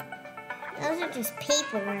 No, Those are just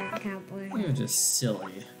paper cowboy. you're just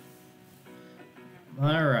silly.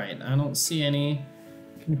 All right, I don't see any.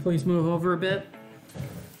 Can you please move over a bit?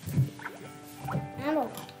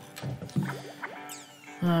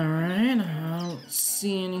 All right, I don't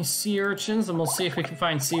see any sea urchins, and we'll see if we can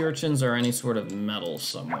find sea urchins or any sort of metal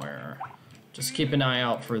somewhere. Just keep an eye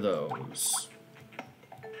out for those.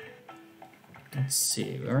 Let's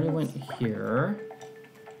see, we already went here.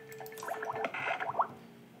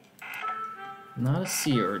 Not a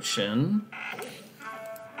sea urchin.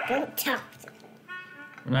 Don't talk.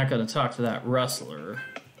 We're not going to talk to that rustler.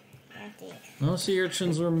 No sea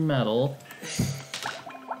urchins or metal.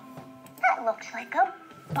 That looks like a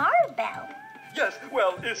barbell. Yes,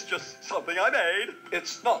 well, it's just something I made.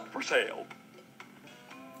 It's not for sale.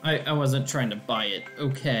 I wasn't trying to buy it,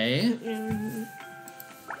 okay.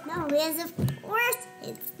 No, because of course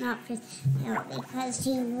it's not for sale because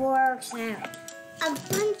she works out. A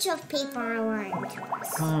bunch of people are lying to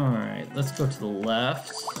us. Alright, let's go to the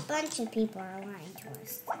left. A bunch of people are lying to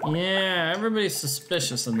us. Yeah, everybody's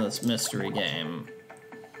suspicious in this mystery game.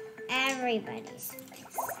 Everybody's.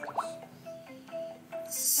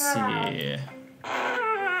 Let's see. Do we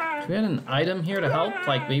have an item here to help?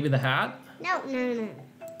 Like maybe the hat? No.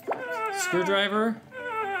 Screwdriver?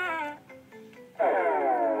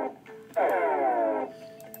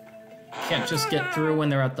 Can't just get through when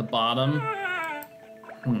they're at the bottom.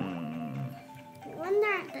 When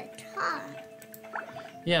they're at the top.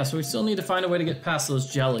 Yeah, so we still need to find a way to get past those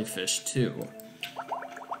jellyfish, too.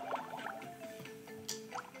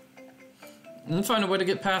 And then find a way to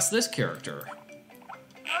get past this character.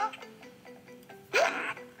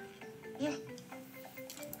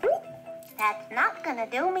 That's not gonna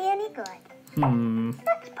do me any good.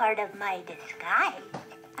 That's part of my disguise.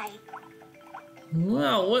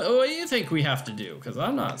 Well, what do you think we have to do? Because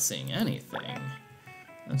I'm not seeing anything.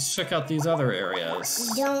 Let's check out these other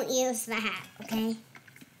areas. Don't use the hat, okay?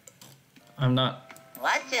 I'm not...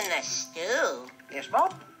 What's in the stew? Yes,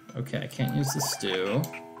 Bob? Okay, I can't use the stew.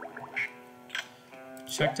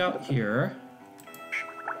 Checked out here.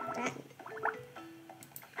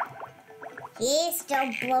 He's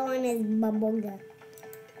still blowing his bubble gum.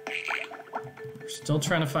 We're still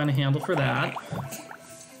trying to find a handle for that.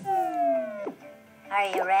 Are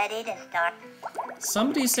you ready to start?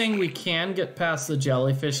 Somebody's saying we can get past the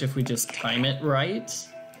jellyfish if we just time it right.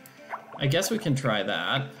 I guess we can try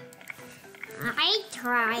that. I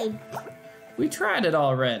tried. We tried it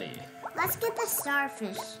already. Let's get the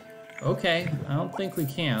starfish. Okay, I don't think we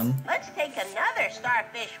can. Let's take another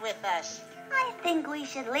starfish with us. I think we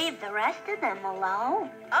should leave the rest of them alone.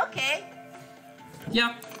 Okay.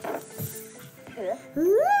 Yep.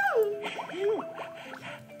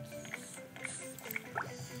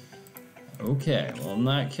 Okay, well in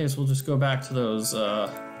that case we'll just go back to those,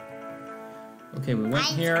 okay, we went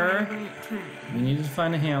here. We needed to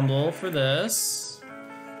find a handle for this.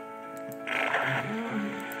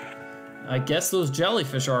 I guess those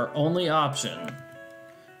jellyfish are our only option.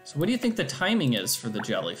 So what do you think the timing is for the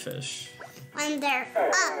jellyfish? When they're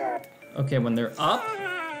up. Okay, when they're up,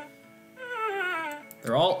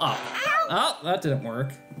 they're all up. Oh, that didn't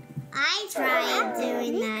work. I tried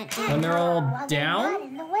doing that. When they're all Not down?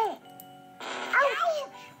 in the way. Ouch!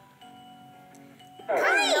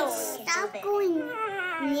 Guys, stop going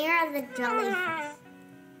near the jellyfish.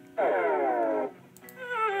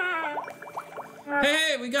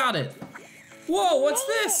 Hey, we got it. Whoa, what's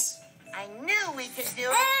this? I knew we could do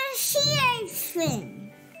it. A sea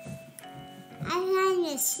urchin. I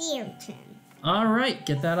had a sea urchin. All right,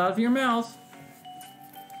 get that out of your mouth.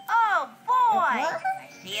 Oh, boy! I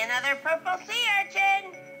see another purple sea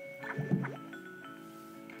urchin.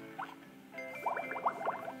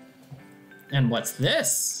 And what's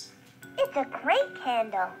this? It's a crate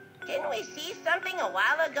candle. Didn't we see something a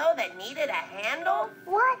while ago that needed a handle?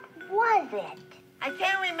 What was it? I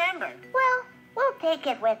can't remember. Well, we'll take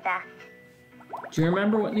it with us. Do you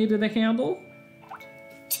remember what needed a handle?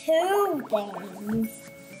 2 things.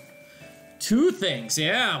 2 things,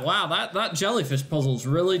 yeah. Wow, that jellyfish puzzle's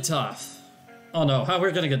really tough. Oh no, how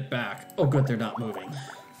we're gonna get back? Oh good, they're not moving.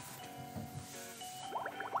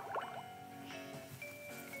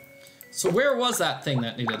 So where was that thing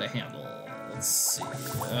that needed a handle? Let's see.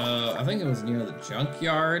 I think it was near the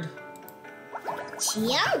junkyard.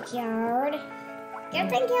 Junkyard? You're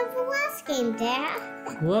thinking of the last game,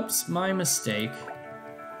 Dad. Whoops, my mistake.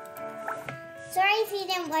 Sorry if you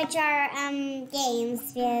didn't watch our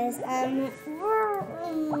games, because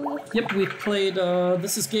Yep, we played.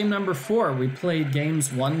 This is game number 4. We played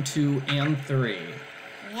games 1, 2, and 3.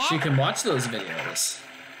 Yeah. So you can watch those videos.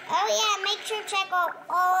 Oh yeah, make sure to check out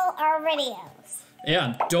all our videos.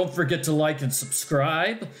 Yeah, don't forget to like and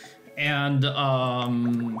subscribe, and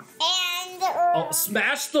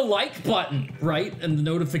smash the like button, right? And the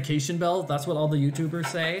notification bell. That's what all the YouTubers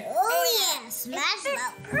say. Oh yeah, smash the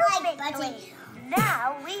like button.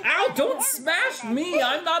 Now we. Ow! Don't smash me.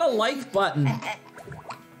 I'm not a like button.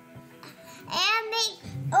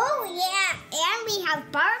 Oh yeah, and we have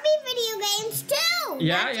Barbie video games too.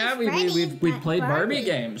 Yeah, we played Barbie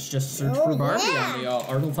games. Just search for Barbie on the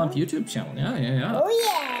Arnold Fump YouTube channel. Yeah. Oh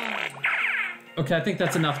yeah. Okay, I think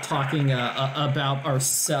that's enough talking about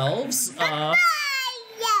ourselves. Yeah,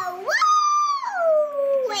 woo!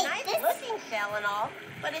 Wait, Nice looking cell and all,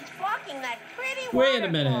 but it's blocking that pretty Wait a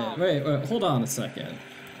minute. waterfall. Wait, hold on a second.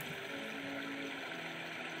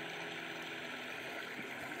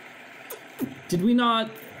 Did we not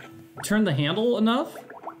turn the handle enough?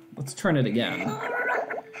 Let's turn it again.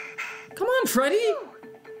 Come on, Freddi!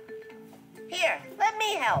 Here, let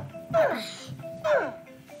me help.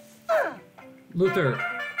 Luther.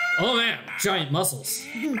 Oh man, giant muscles.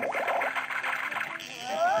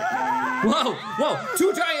 Whoa!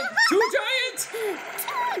 Two giants! Two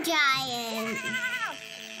giants.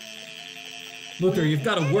 Luther, you've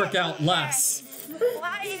got to work out less.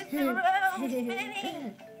 Why is the road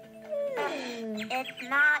spinning? It's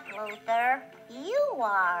not, Luther. You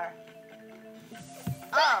are.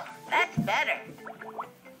 Oh, that's better.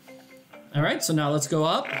 All right, so now let's go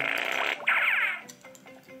up.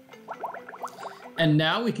 And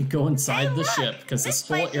now we can go inside the ship, because this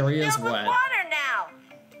whole area is filled with wet. water now.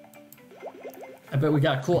 I bet we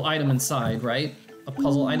got a cool item inside, right? A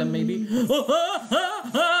puzzle item, maybe?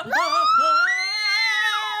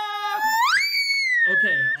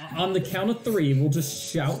 Okay, on the count of 3, we'll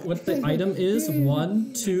just shout what the item is.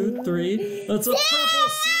 1, 2, 3. That's a purple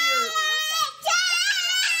sea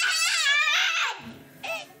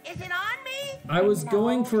Is it on me? I was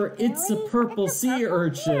going for it's a purple sea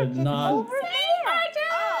urchin, not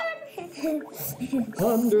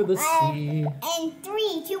under the sea. And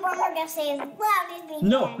 3, 2, 1, we're gonna say as loud as we can.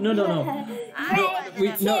 No. No.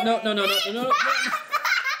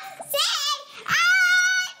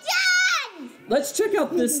 Let's check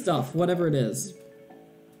out this stuff, whatever it is.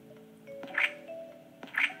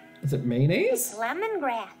 Is it mayonnaise?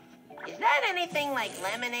 Lemongrass. Is that anything like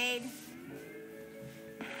lemonade?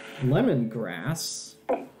 Lemongrass.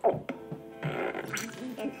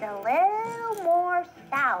 It's a little more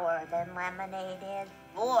sour than lemonade is.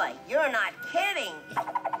 Boy, you're not kidding.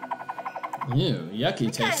 Ew, yucky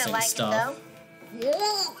Kinda tasting like stuff. it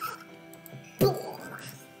though.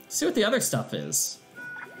 See what the other stuff is.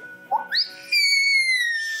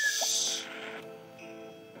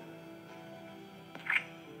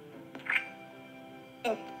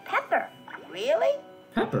 It's pepper. Really?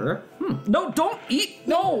 Pepper? No, don't eat!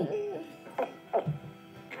 No!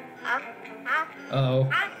 Uh-oh.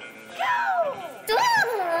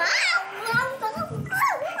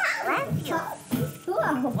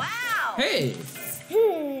 Wow! Hey!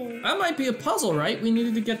 That might be a puzzle, right? We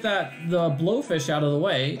needed to get the blowfish out of the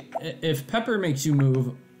way. If Pepper makes you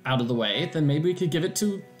move out of the way, then maybe we could give it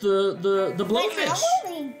to the blowfish. How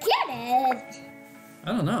will we get it? I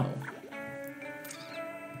don't know.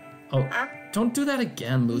 Oh, don't do that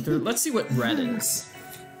again, Luther. Let's see what red is.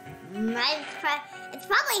 It's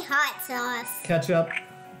probably hot sauce. Ketchup.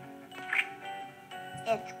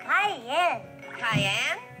 It's cayenne.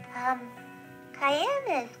 Cayenne?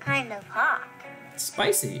 Cayenne is kind of hot.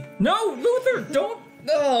 Spicy. No, Luther, don't.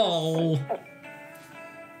 No.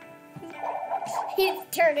 He's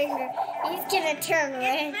gonna turn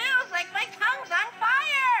red. It smells like my tongue's on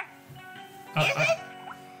fire. Is it?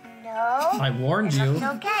 No. I warned you. It's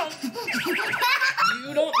okay.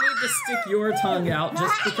 You don't need to stick your tongue out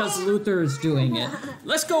just because Luther is doing it.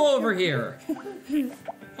 Let's go over here.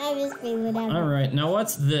 I just feel whatever. All right, now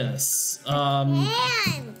what's this? And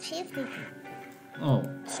Oh,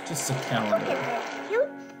 it's just a Look calendar. at this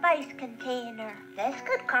cute spice container. This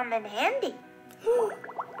could come in handy.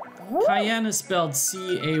 Cayenne is spelled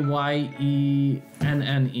Cayenne.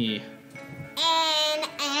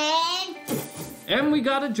 And we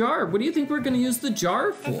got a jar. What do you think we're gonna use the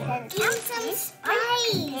jar for? Give some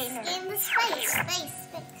spice in the space.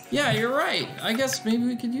 Yeah, you're right. I guess maybe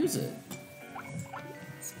we could use it.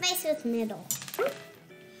 Spice with middle.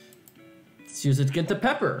 Let's use it to get the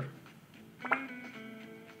pepper.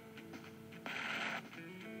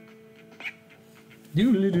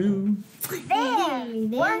 Doodly-doo. There,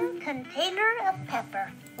 one container of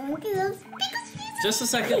pepper. Just a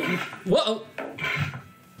second. Whoa!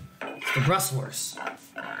 It's the Rustlers.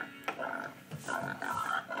 All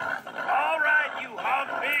right, you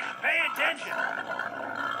hogfish, pay attention.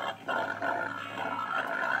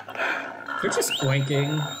 They're just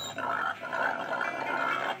oinking.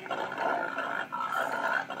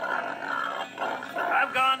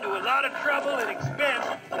 I've gone to a lot of trouble and expense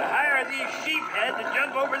to hire these sheephead to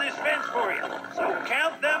jump over this fence for you. So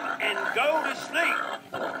count them and go to sleep.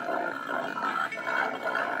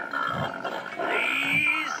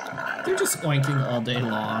 Please. They're just oinking all day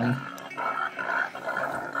long.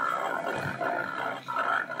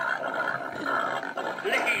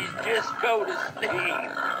 Please just go to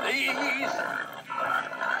sleep. Please.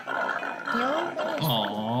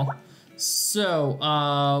 Aww. So,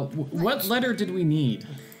 what letter did we need?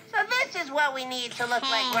 So this is what we need to look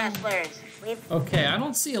like Rustlers. Okay, I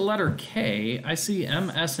don't see a letter K. I see M,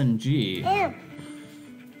 S, and G. M.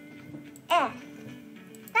 S.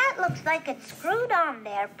 That looks like it's screwed on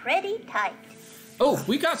there pretty tight. Oh,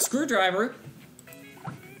 we got screwdriver.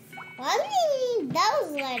 Why do you need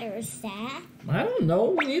those letters, Dad? I don't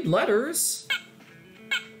know. We need letters.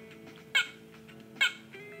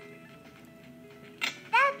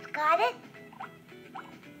 That's got it.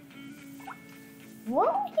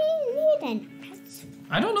 What would you need an S?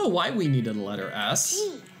 I don't know why we needed a letter S.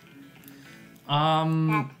 G.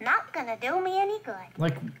 That's not gonna do me any good.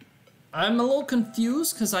 Like, I'm a little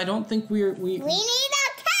confused because I don't think we need a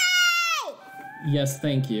K! Yes,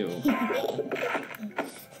 thank you.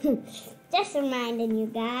 Just reminding you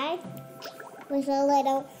guys. With a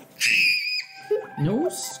little... No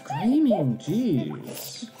screaming,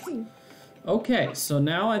 jeez. Okay, so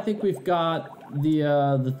now I think we've got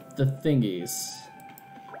the thingies.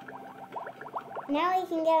 Now we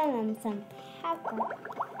can get them some pepper.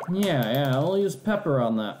 Yeah, I'll use pepper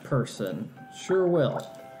on that person. Sure will.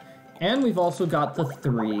 And we've also got the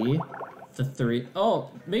three. Oh,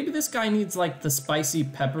 maybe this guy needs like the spicy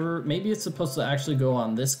pepper. Maybe it's supposed to actually go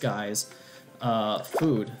on this guy's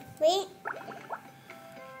food. Wait.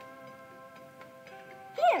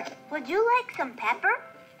 Here, would you like some pepper?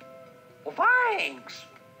 Well, thanks.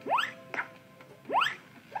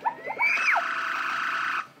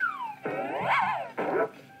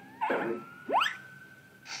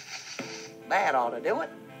 That ought to do it.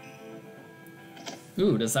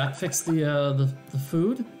 Ooh, does that fix the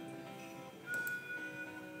food?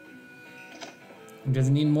 Does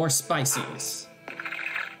it need more spices?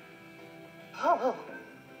 Oh.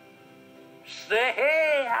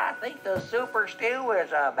 Say, I think the super stew is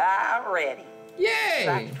about ready. Yay!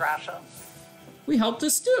 Like to try some? We helped a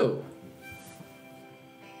stew.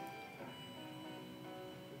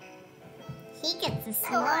 He gets a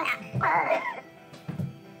small.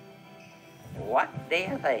 What do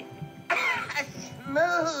you think?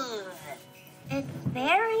 Smooth. It's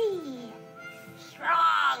very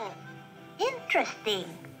strong. Interesting.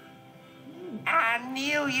 I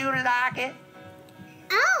knew you'd like it.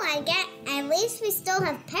 Oh, at least we still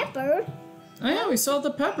have pepper. Oh yeah, we saw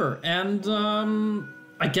the pepper, and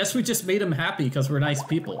I guess we just made him happy because we're nice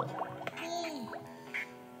people.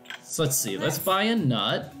 So let's see, let's buy a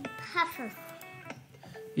nut. Puffer.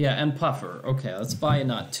 Yeah, and puffer. Okay, let's buy a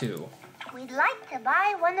nut too. We'd like to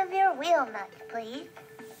buy one of your wheel nuts, please.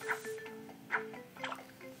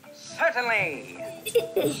 Certainly.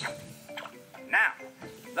 Now,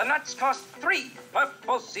 the nuts cost 3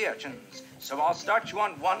 purple sea urchins, so I'll start you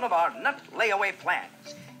on one of our nut layaway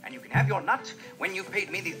plans, and you can have your nut when you've paid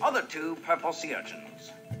me the other 2 purple sea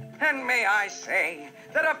urchins. And may I say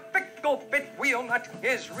that a fickle bit wheel nut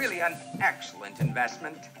is really an excellent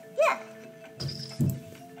investment. Yes.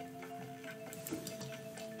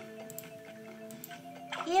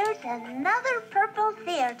 Here's another purple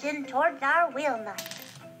sea urchin towards our wheel nut.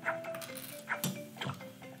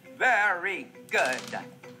 Very good.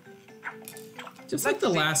 Just like the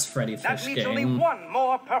last Freddi That fish leaves only game. one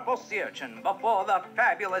more purple sea urchin before the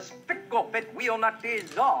fabulous fickle bit wheel nut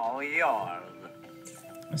is all yours.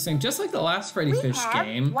 I'm saying, just like the last Freddi fish have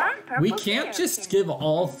game, one purple we can't sea just urchin. give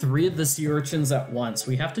all 3 of the sea urchins at once.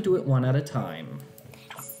 We have to do it one at a time.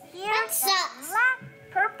 Here's the last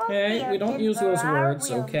purple sea Okay, we don't urchin use for those our words,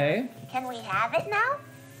 wheel okay? nut. Can we have it now?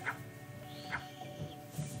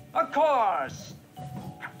 Of course.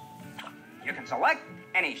 You can select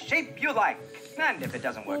any shape you like. And if it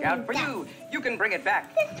doesn't work out for you, you can bring it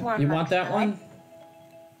back. This one You looks want that good. one?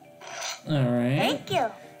 Alright. Thank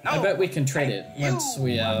you. I bet we can trade it once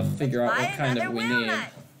we figure out what kind of we need.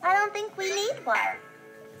 I don't think we need one.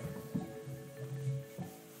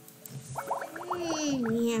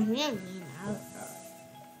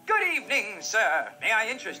 Good evening, sir. May I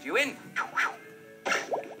interest you in?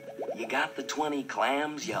 You got the 20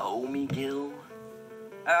 clams you owe me, Gil?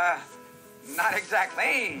 Not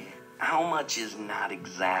exactly. How much is not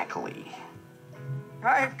exactly?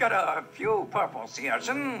 I've got a few purple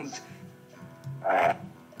seasons.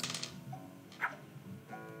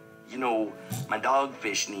 You know, my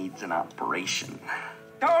dogfish needs an operation.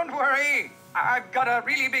 Don't worry. I've got a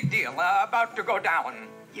really big deal about to go down.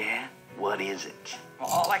 Yeah? What is it?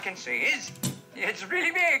 All I can say is, it's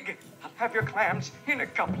really big. I'll have your clams in a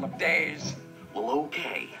couple of days. Well,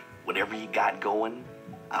 okay. Whatever you got going,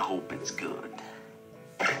 I hope it's good.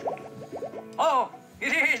 Oh,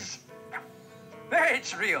 it is.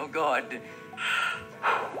 It's real good.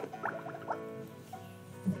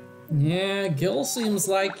 Yeah, Gil seems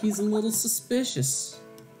like he's a little suspicious.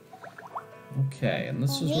 Okay, and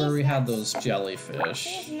this was where we had those jellyfish.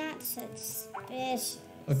 He's not suspicious.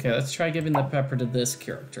 Okay, let's try giving the pepper to this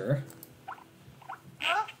character.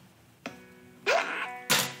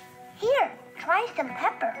 Here, try some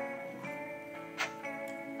pepper.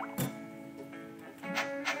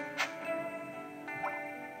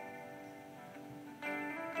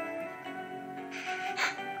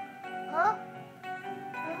 Huh?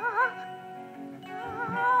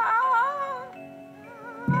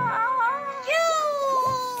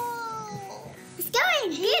 Let's go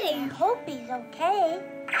and get him. Hope he's okay.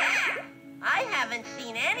 I haven't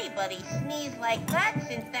seen anybody sneeze like that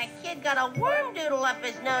since that kid got a worm doodle up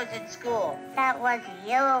his nose at school. That was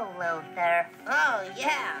you, Luther. Oh,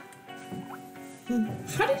 yeah.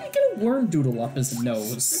 How did he get a worm doodle up his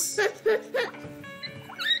nose?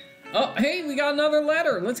 Oh, hey, we got another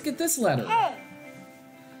letter. Let's get this letter. Hey,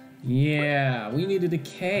 Yeah, we needed a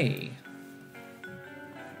K.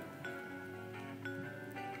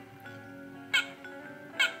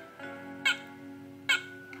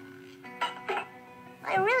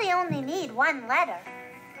 I really only need one letter.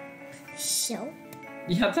 So?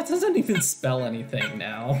 Yeah, that doesn't even spell anything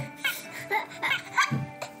now.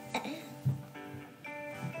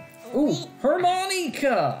 Ooh,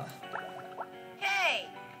 harmonica! Hey!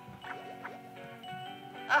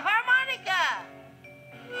 A harmonica!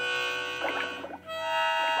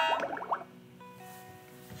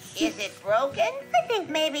 Is it broken? I think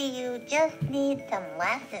maybe you just need some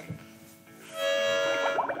lessons.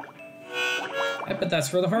 I bet that's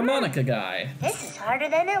for the harmonica guy. This is harder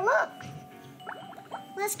than it looks.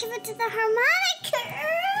 Let's give it to the harmonica.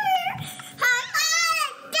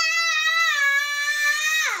 Harmonica!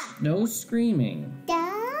 No screaming.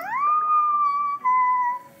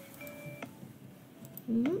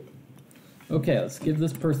 Okay, let's give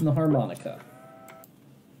this person the harmonica.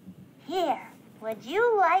 Here, would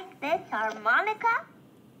you like this harmonica?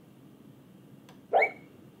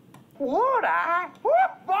 Would I?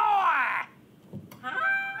 Whoop, boy!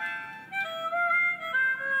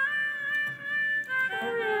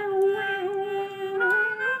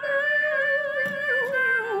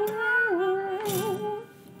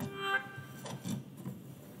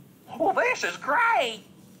 Oh, this is great!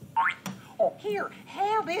 Oh, here,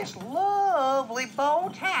 have this lovely bow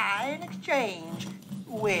tie in exchange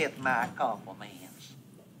with my compliments.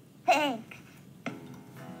 Thanks.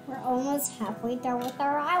 We're almost halfway done with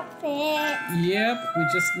our outfit. Yep, we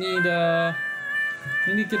just need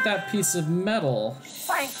we need to get that piece of metal.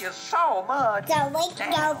 Thank you so much. So we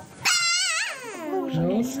can go.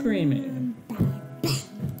 No screaming.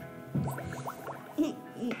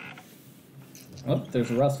 Oh, there's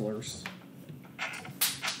rustlers.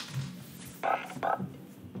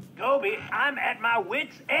 Goby, I'm at my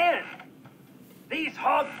wit's end. These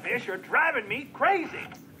hogfish are driving me crazy.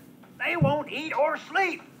 They won't eat or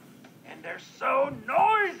sleep, and they're so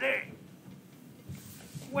noisy.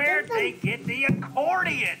 Where'd they get the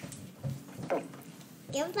accordion?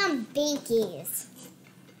 Give them binkies.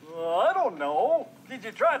 I don't know. Did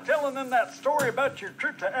you try telling them that story about your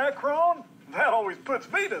trip to Akron? That always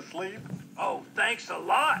puts me to sleep. Oh, thanks a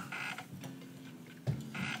lot.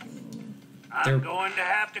 I'm going to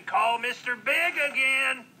have to call Mr. Big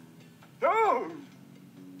again. Oh.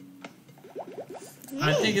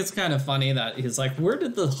 I think it's kind of funny that he's like, where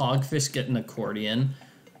did the hogfish get an accordion?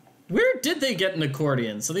 Where did they get an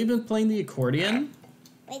accordion? So they've been playing the accordion?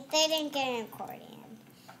 Wait, they didn't get an accordion.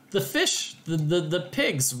 The fish, the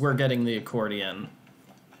pigs were getting the accordion.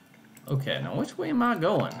 Okay, now which way am I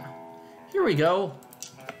going? Here we go.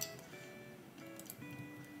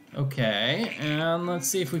 Okay, and let's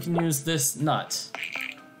see if we can use this nut.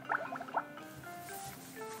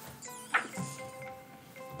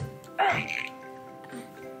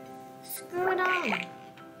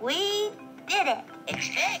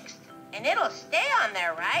 And it'll stay on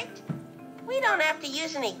there, right? We don't have to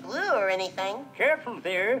use any glue or anything. Careful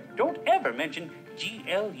there. Don't ever mention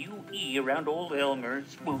G-L-U-E around old Elmer.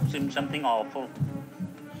 Spooks him something awful.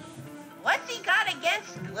 What's he got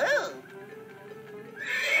against glue?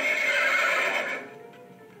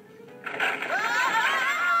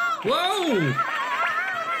 Whoa!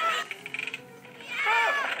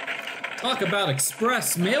 Talk about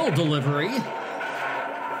express mail delivery.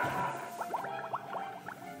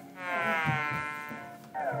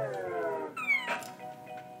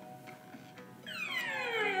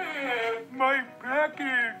 My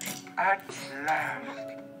package! At last.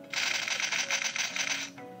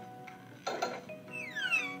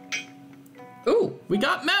 Ooh, we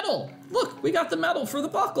got metal! Look, we got the metal for the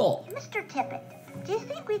buckle. Mr. Tippett, do you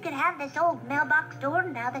think we could have this old mailbox door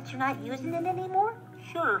now that you're not using it anymore?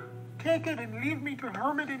 Sure. Take it and leave me to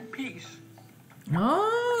hermit in peace.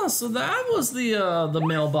 Ah, so that was the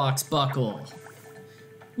mailbox buckle.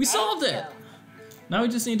 We solved it. Now we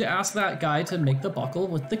just need to ask that guy to make the buckle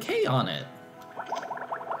with the K on it.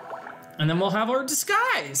 And then we'll have our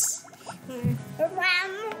disguise.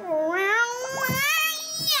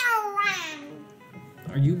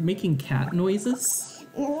 Are you making cat noises?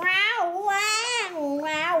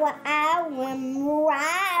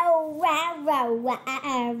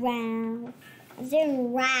 As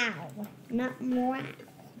in wow, not meow.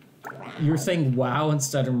 You're saying wow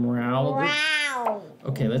instead of meow? Wow.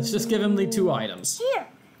 Okay, let's just give him the 2 items. Here,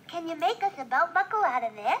 can you make us a belt buckle out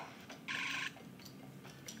of this?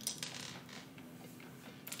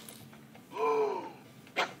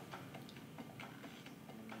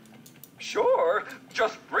 Sure.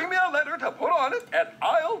 Just bring me a letter to put on it, and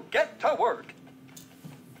I'll get to work.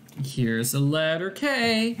 Here's a letter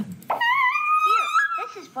K. Here,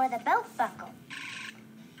 this is for the belt buckle.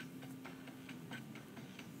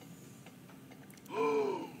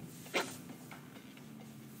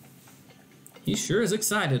 He sure is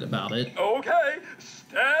excited about it. Okay,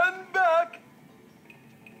 stand back.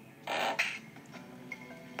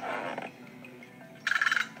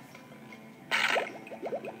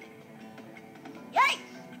 Yikes!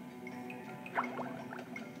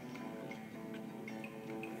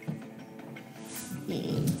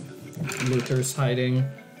 Luther's hiding.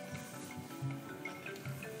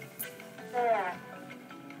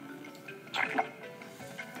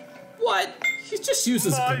 What? He just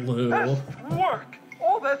uses glue. Best work.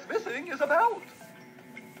 All that's missing is a belt.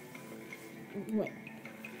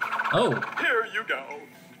 Oh. Here you go.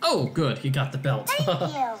 Oh, good. He got the belt.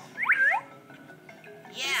 Thank you.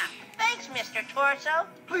 Yeah, thanks, Mr. Torso.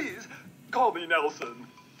 Please, call me Nelson.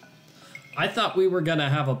 I thought we were gonna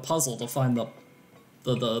have a puzzle to find the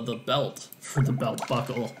belt for the belt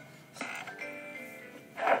buckle.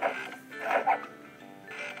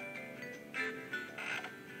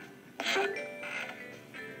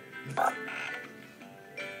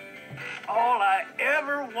 All I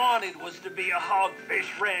ever wanted was to be a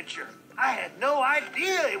hogfish rancher. I had no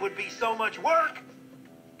idea it would be so much work.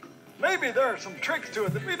 Maybe there are some tricks to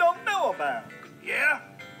it that we don't know about. Yeah?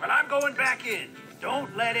 Well, I'm going back in.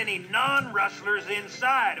 Don't let any non-rustlers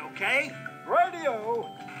inside, okay? Radio.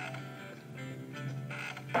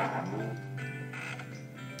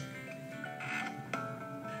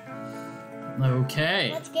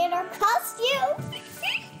 Okay. Let's get our costume.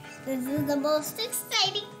 This is the most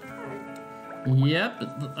exciting part. Yep,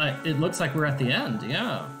 it looks like we're at the end,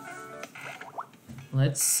 yeah.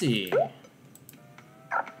 Let's see.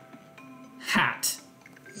 Hat.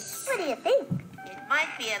 What do you think? It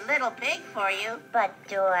might be a little big for you. But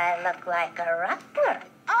do I look like a rustler?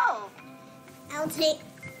 Oh, I'll take.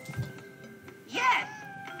 yes.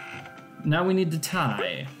 Now we need to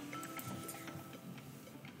tie.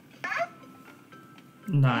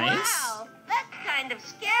 Nice. Wow, that's kind of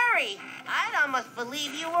scary. I'd almost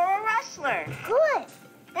believe you were a rustler. Good.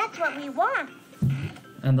 That's what we want.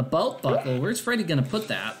 And the belt buckle, where's Freddi gonna put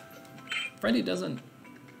that? Freddi doesn't...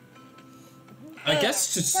 I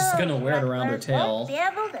guess she's just gonna wear it around her tail. Won't be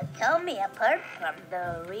able to tell me apart from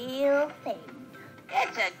the real thing.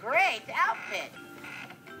 It's a great outfit.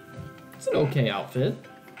 It's an okay outfit.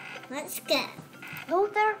 Let's go.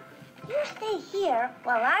 Luther, you stay here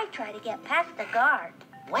while I try to get past the guard.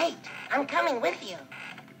 Wait, I'm coming with you.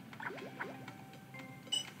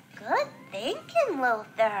 Good thinking,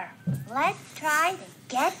 Luther. Let's try to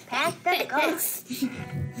get past the guard.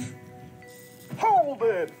 Hold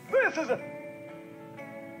it! This is a...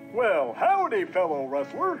 Well, howdy, fellow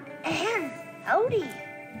rustler. And howdy.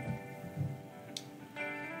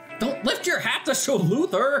 Don't lift your hat to show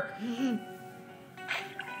Luther!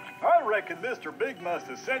 I reckon Mr. Big must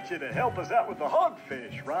have sent you to help us out with the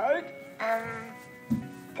hogfish, right?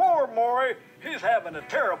 Poor Maury, he's having a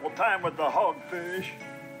terrible time with the hogfish.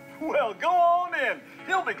 Well, go on in.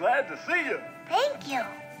 He'll be glad to see you. Thank you.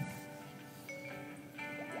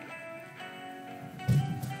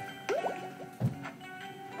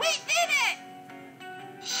 We did it!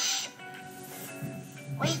 Shh!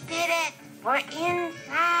 We did it! We're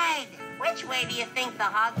inside. Which way do you think the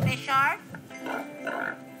hogfish are?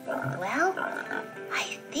 Well,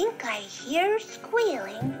 I think I hear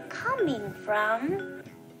squealing coming from...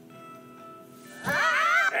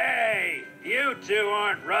 Hey, you two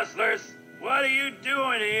aren't rustlers. What are you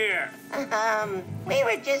doing here? We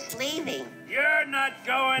were just leaving. You're not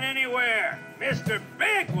going anywhere. Mr.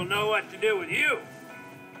 Big will know what to do with you.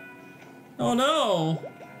 Oh no!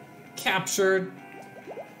 Captured.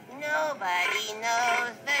 Nobody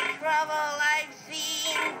knows the trouble I've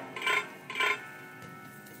seen.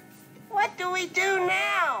 What do we do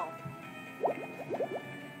now?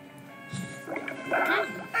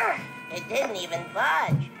 It didn't even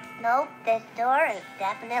budge. Nope, this door is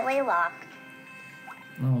definitely locked.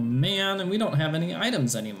 Oh man, and we don't have any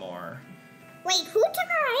items anymore. Wait, who took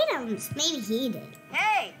our items? Maybe he did.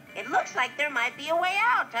 Hey, it looks like there might be a way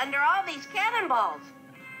out under all these cannonballs.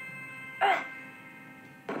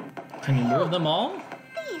 Can you move them all?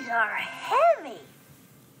 These are heavy.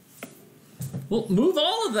 Well, move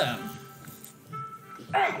all of them.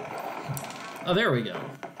 Oh, there we go.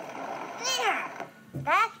 There.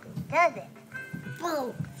 That does it.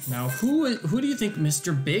 Oh. Now, who do you think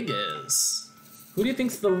Mr. Big is? Who do you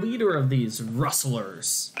think's the leader of these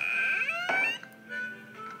rustlers?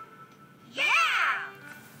 Yeah!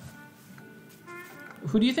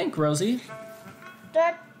 Who do you think, Rosie?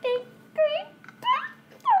 That big green.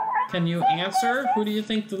 Can you answer? Who do you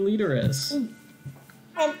think the leader is?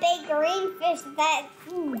 A big green fish that...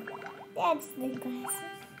 that's the glasses.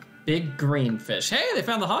 Big green fish. Hey, they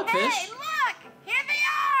found the hogfish. Hey, look! Here they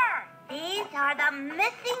are! These are the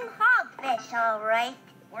missing hogfish, all right.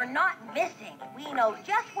 We're not missing. We know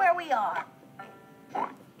just where we are.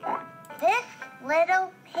 This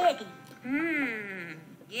little piggy.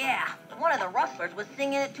 Yeah. One of the rustlers was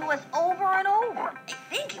singing it to us over and over. I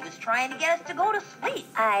think he was trying to get us to go to sleep.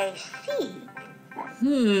 I see.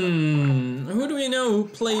 Who do we know who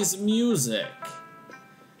plays music?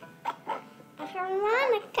 A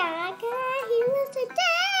harmonica guy, he was a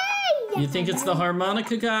day. You think it's the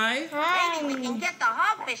harmonica guy? Maybe we can get the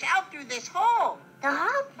hogfish out through this hole. The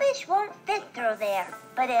hogfish won't fit through there,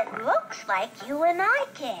 but it looks like you and I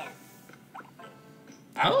can.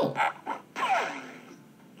 Oh.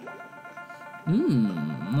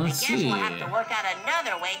 Let's I guess see. we'll have to work out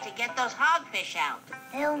another way to get those hogfish out.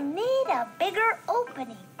 They'll need a bigger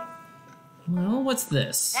opening. Well, what's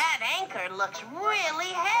this? That anchor looks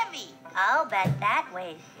really heavy. I'll bet that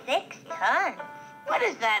weighs 6 tons. What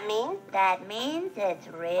does that mean? That means it's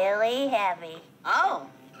really heavy. Oh.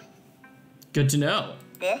 Good to know.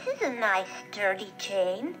 This is a nice sturdy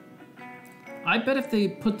chain. I bet if they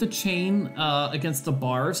put the chain against the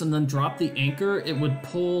bars and then drop the anchor, it would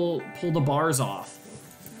pull the bars off.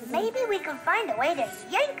 Maybe we can find a way to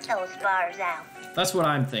yank those bars out. That's what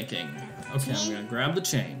I'm thinking. Okay, I'm gonna grab the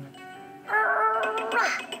chain.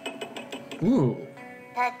 Ooh.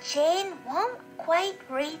 The chain won't quite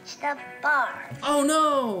reach the bars. Oh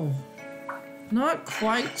no! Not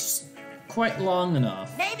quite long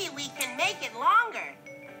enough. Maybe we can make it longer.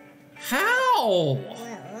 How?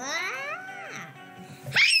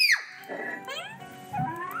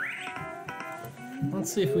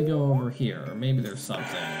 Let's see if we go over here. Or maybe there's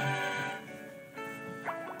something.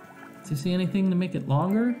 Do you see anything to make it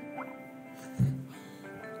longer?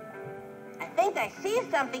 I think I see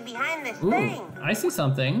something behind this Ooh, thing. I see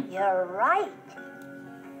something. You're right.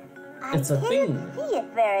 It's a I thing. can't see it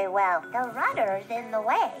very well. The rudder's in the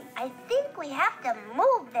way. I think we have to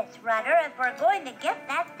move this rudder if we're going to get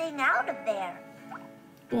that thing out of there.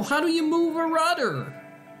 Well, how do you move a rudder?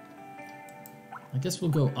 I guess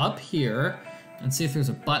we'll go up here and see if there's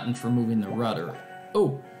a button for moving the rudder.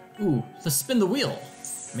 Oh, ooh, let's spin the wheel.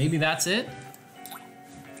 Maybe that's it?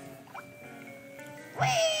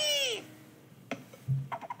 Whee!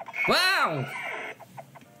 Wow!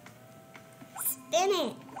 Spin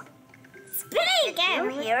it. Spin it again.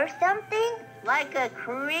 Did you hear something? Like a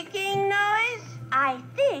creaking noise? I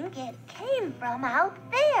think it came from out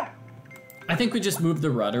there. I think we just moved the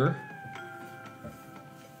rudder.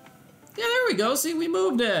 Yeah, there we go. See, we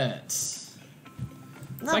moved it.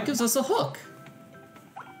 That gives us a hook.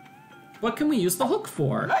 What can we use the hook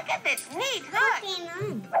for? Look at this neat hook.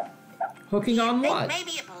 Hooking on Think what?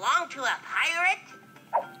 maybe it belonged to a pirate?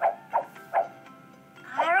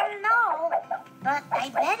 I don't know, but I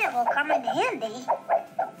bet it will come in handy.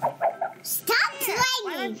 Stop playing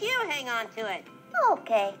Why don't you hang on to it?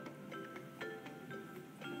 Okay.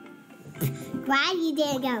 Glad you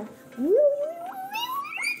didn't go.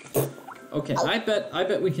 Okay, I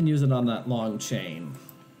bet we can use it on that long chain.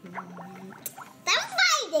 That was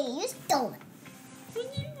my idea. You stole it.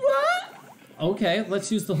 What? Okay,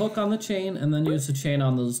 let's use the hook on the chain and then use the chain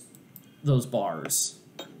on those bars.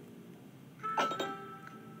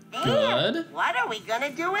 There. Good. What are we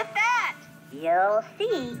gonna do with that? You'll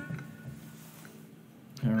see.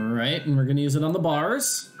 All right, and we're gonna use it on the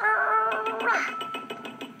bars.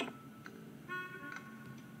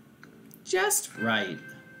 Just right.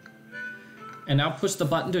 And now push the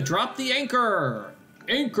button to drop the anchor.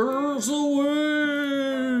 Anchors away.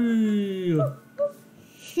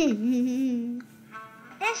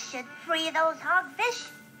 This should free those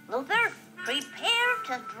hogfish. Luther, prepare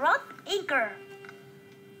to drop anchor.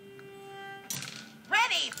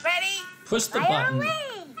 Ready, Freddi. Push the Fire button.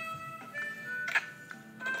 away.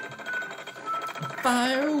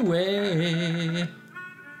 Fire away.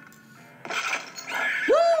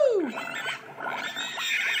 Woo!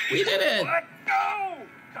 We did it. Let go!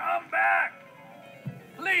 Come back!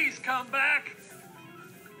 Please come back!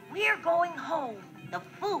 We're going home. The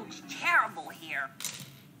food's terrible here.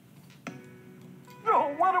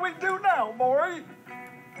 Oh, what do we do now, Maury?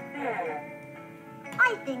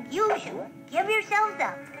 I think you should give yourselves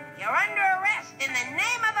up. You're under arrest in the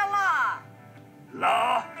name of the law.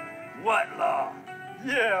 Law? What law?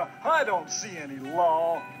 Yeah, I don't see any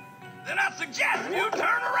law. Then I suggest you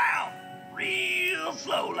turn around. Real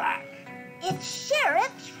slow-like. It's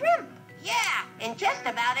Sheriff Shrimp. Yeah, and just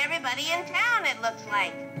about everybody in town, it looks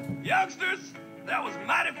like. Youngsters, that was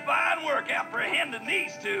mighty fine work apprehending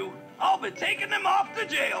these two. I'll be taking them off to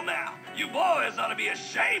jail now. You boys ought to be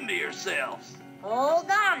ashamed of yourselves. Hold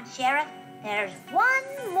on, Sheriff. There's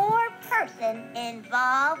one more person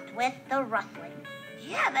involved with the rustling.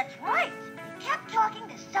 Yeah, that's right. He kept talking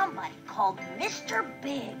to somebody called Mr.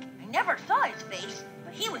 Big. I never saw his face,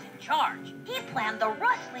 but he was in charge. He planned the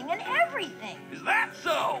rustling and everything. Is that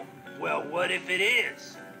so? Well, what if it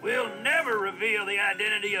is? We'll never reveal the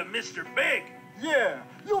identity of Mr. Big. Yeah,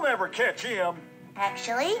 you'll never catch him.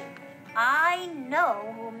 Actually, I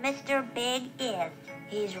know who Mr. Big is.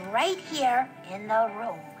 He's right here in the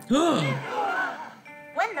room.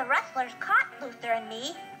 When the rustlers caught Luther and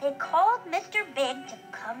me, they called Mr. Big to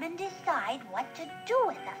come and decide what to do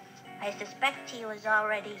with us. I suspect he was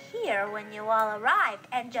already here when you all arrived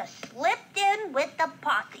and just slipped in with the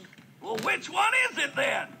posse. Well, which one is it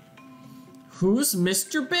then? Who's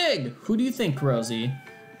Mr. Big? Who do you think, Rosie?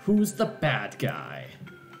 Who's the bad guy?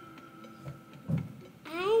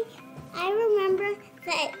 I remember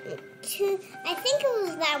that too. I think it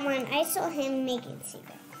was that one. I saw him making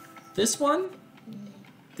secrets. This one?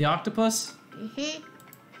 The octopus? Mm-hmm.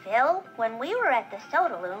 Phil, when we were at the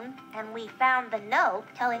Sodaloon and we found the note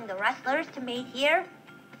telling the rustlers to meet here,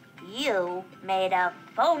 you made a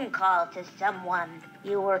phone call to someone.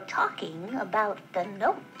 You were talking about the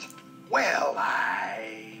note. Well,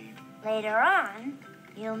 Later on,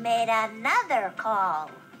 you made another call.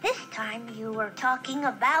 This time you were talking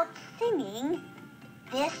about singing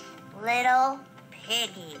This Little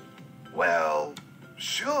Piggy. Well,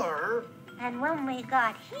 sure. And when we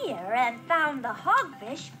got here and found the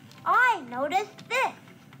hogfish, I noticed this.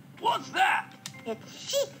 What's that? It's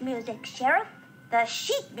sheet music, Sheriff. The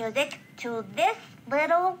sheet music to This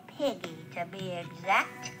Little Piggy, to be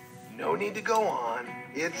exact. No need to go on.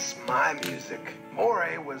 It's my music.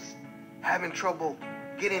 Moray was having trouble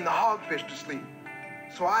getting the hogfish to sleep.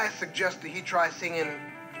 So I suggested he try singing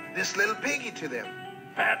This Little Piggy to them.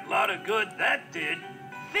 Fat lot of good that did.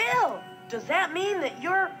 Phil, does that mean that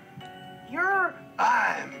you're...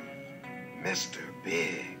 I'm Mr.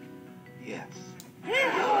 Big. Yes.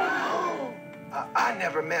 I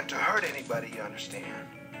never meant to hurt anybody, you understand?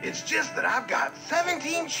 It's just that I've got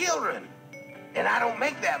 17 children. And I don't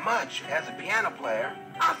make that much as a piano player.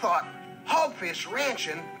 I thought hogfish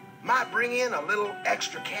ranching might bring in a little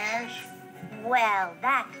extra cash. Well,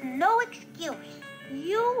 that's no excuse.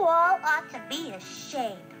 You all ought to be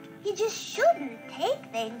ashamed. You just shouldn't take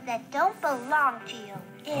things that don't belong to you.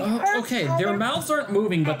 Okay, their mouths aren't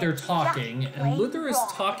moving, but they're talking. And Luther is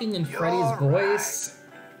talking in Freddy's voice.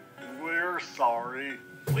 We're sorry.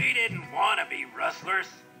 We didn't want to be rustlers.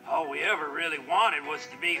 All we ever really wanted was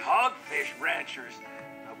to be hogfish ranchers.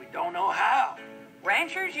 But we don't know how.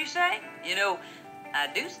 Ranchers, you say? You know,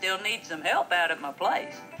 I do still need some help out at my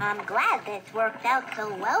place. I'm glad this worked out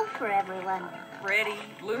so well for everyone. Freddi,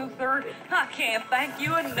 Luther, I can't thank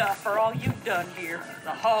you enough for all you've done here. The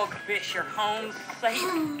hogfish are home safe.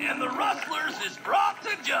 And the rustlers is brought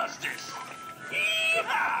to justice.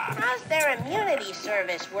 How's their immunity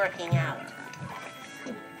service working out?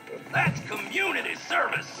 That's community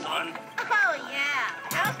service, son. Oh, yeah.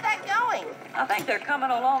 How's that going? I think they're coming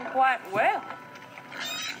along quite well.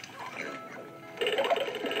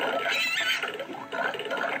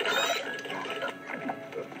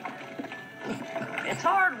 It's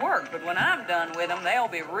hard work, but when I'm done with them, they'll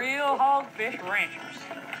be real hogfish ranchers.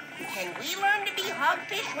 Can we learn to be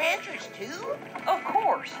hogfish ranchers, too? Of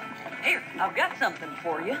course. Here, I've got something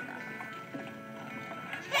for you.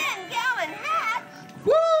 10-gallon hats?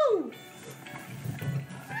 Woo!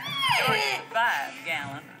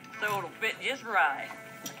 35-gallon, so it'll fit just right.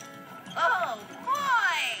 Oh,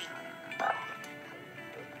 boy!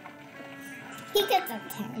 He gets a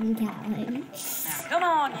 10-gallon. Now, come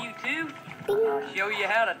on, you two. I'll show you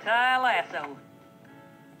how to tie a lasso.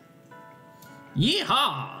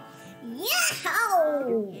 Yeehaw!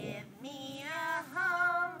 Yahoo! Give me a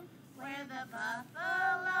home where the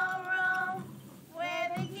buffalo roam,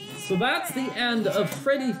 where the geese... So that's the end of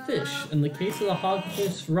Freddi Fish in the case of the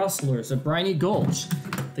Hogfish Rustlers of Briny Gulch,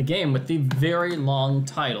 the game with the very long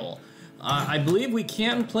title. I believe we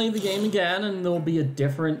can play the game again, and there'll be a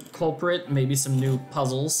different culprit, maybe some new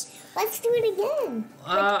puzzles. Let's do it again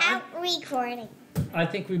without recording. I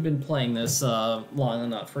think we've been playing this long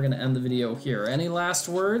enough. We're going to end the video here. Any last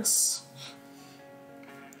words?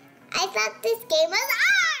 I thought this game was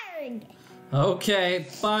hard! Okay,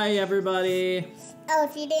 bye everybody. Oh,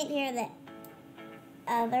 if you didn't hear the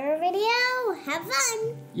other video, have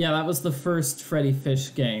fun! Yeah, that was the first Freddi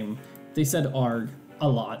Fish game. They said ARG a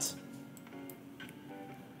lot.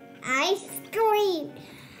 I screamed.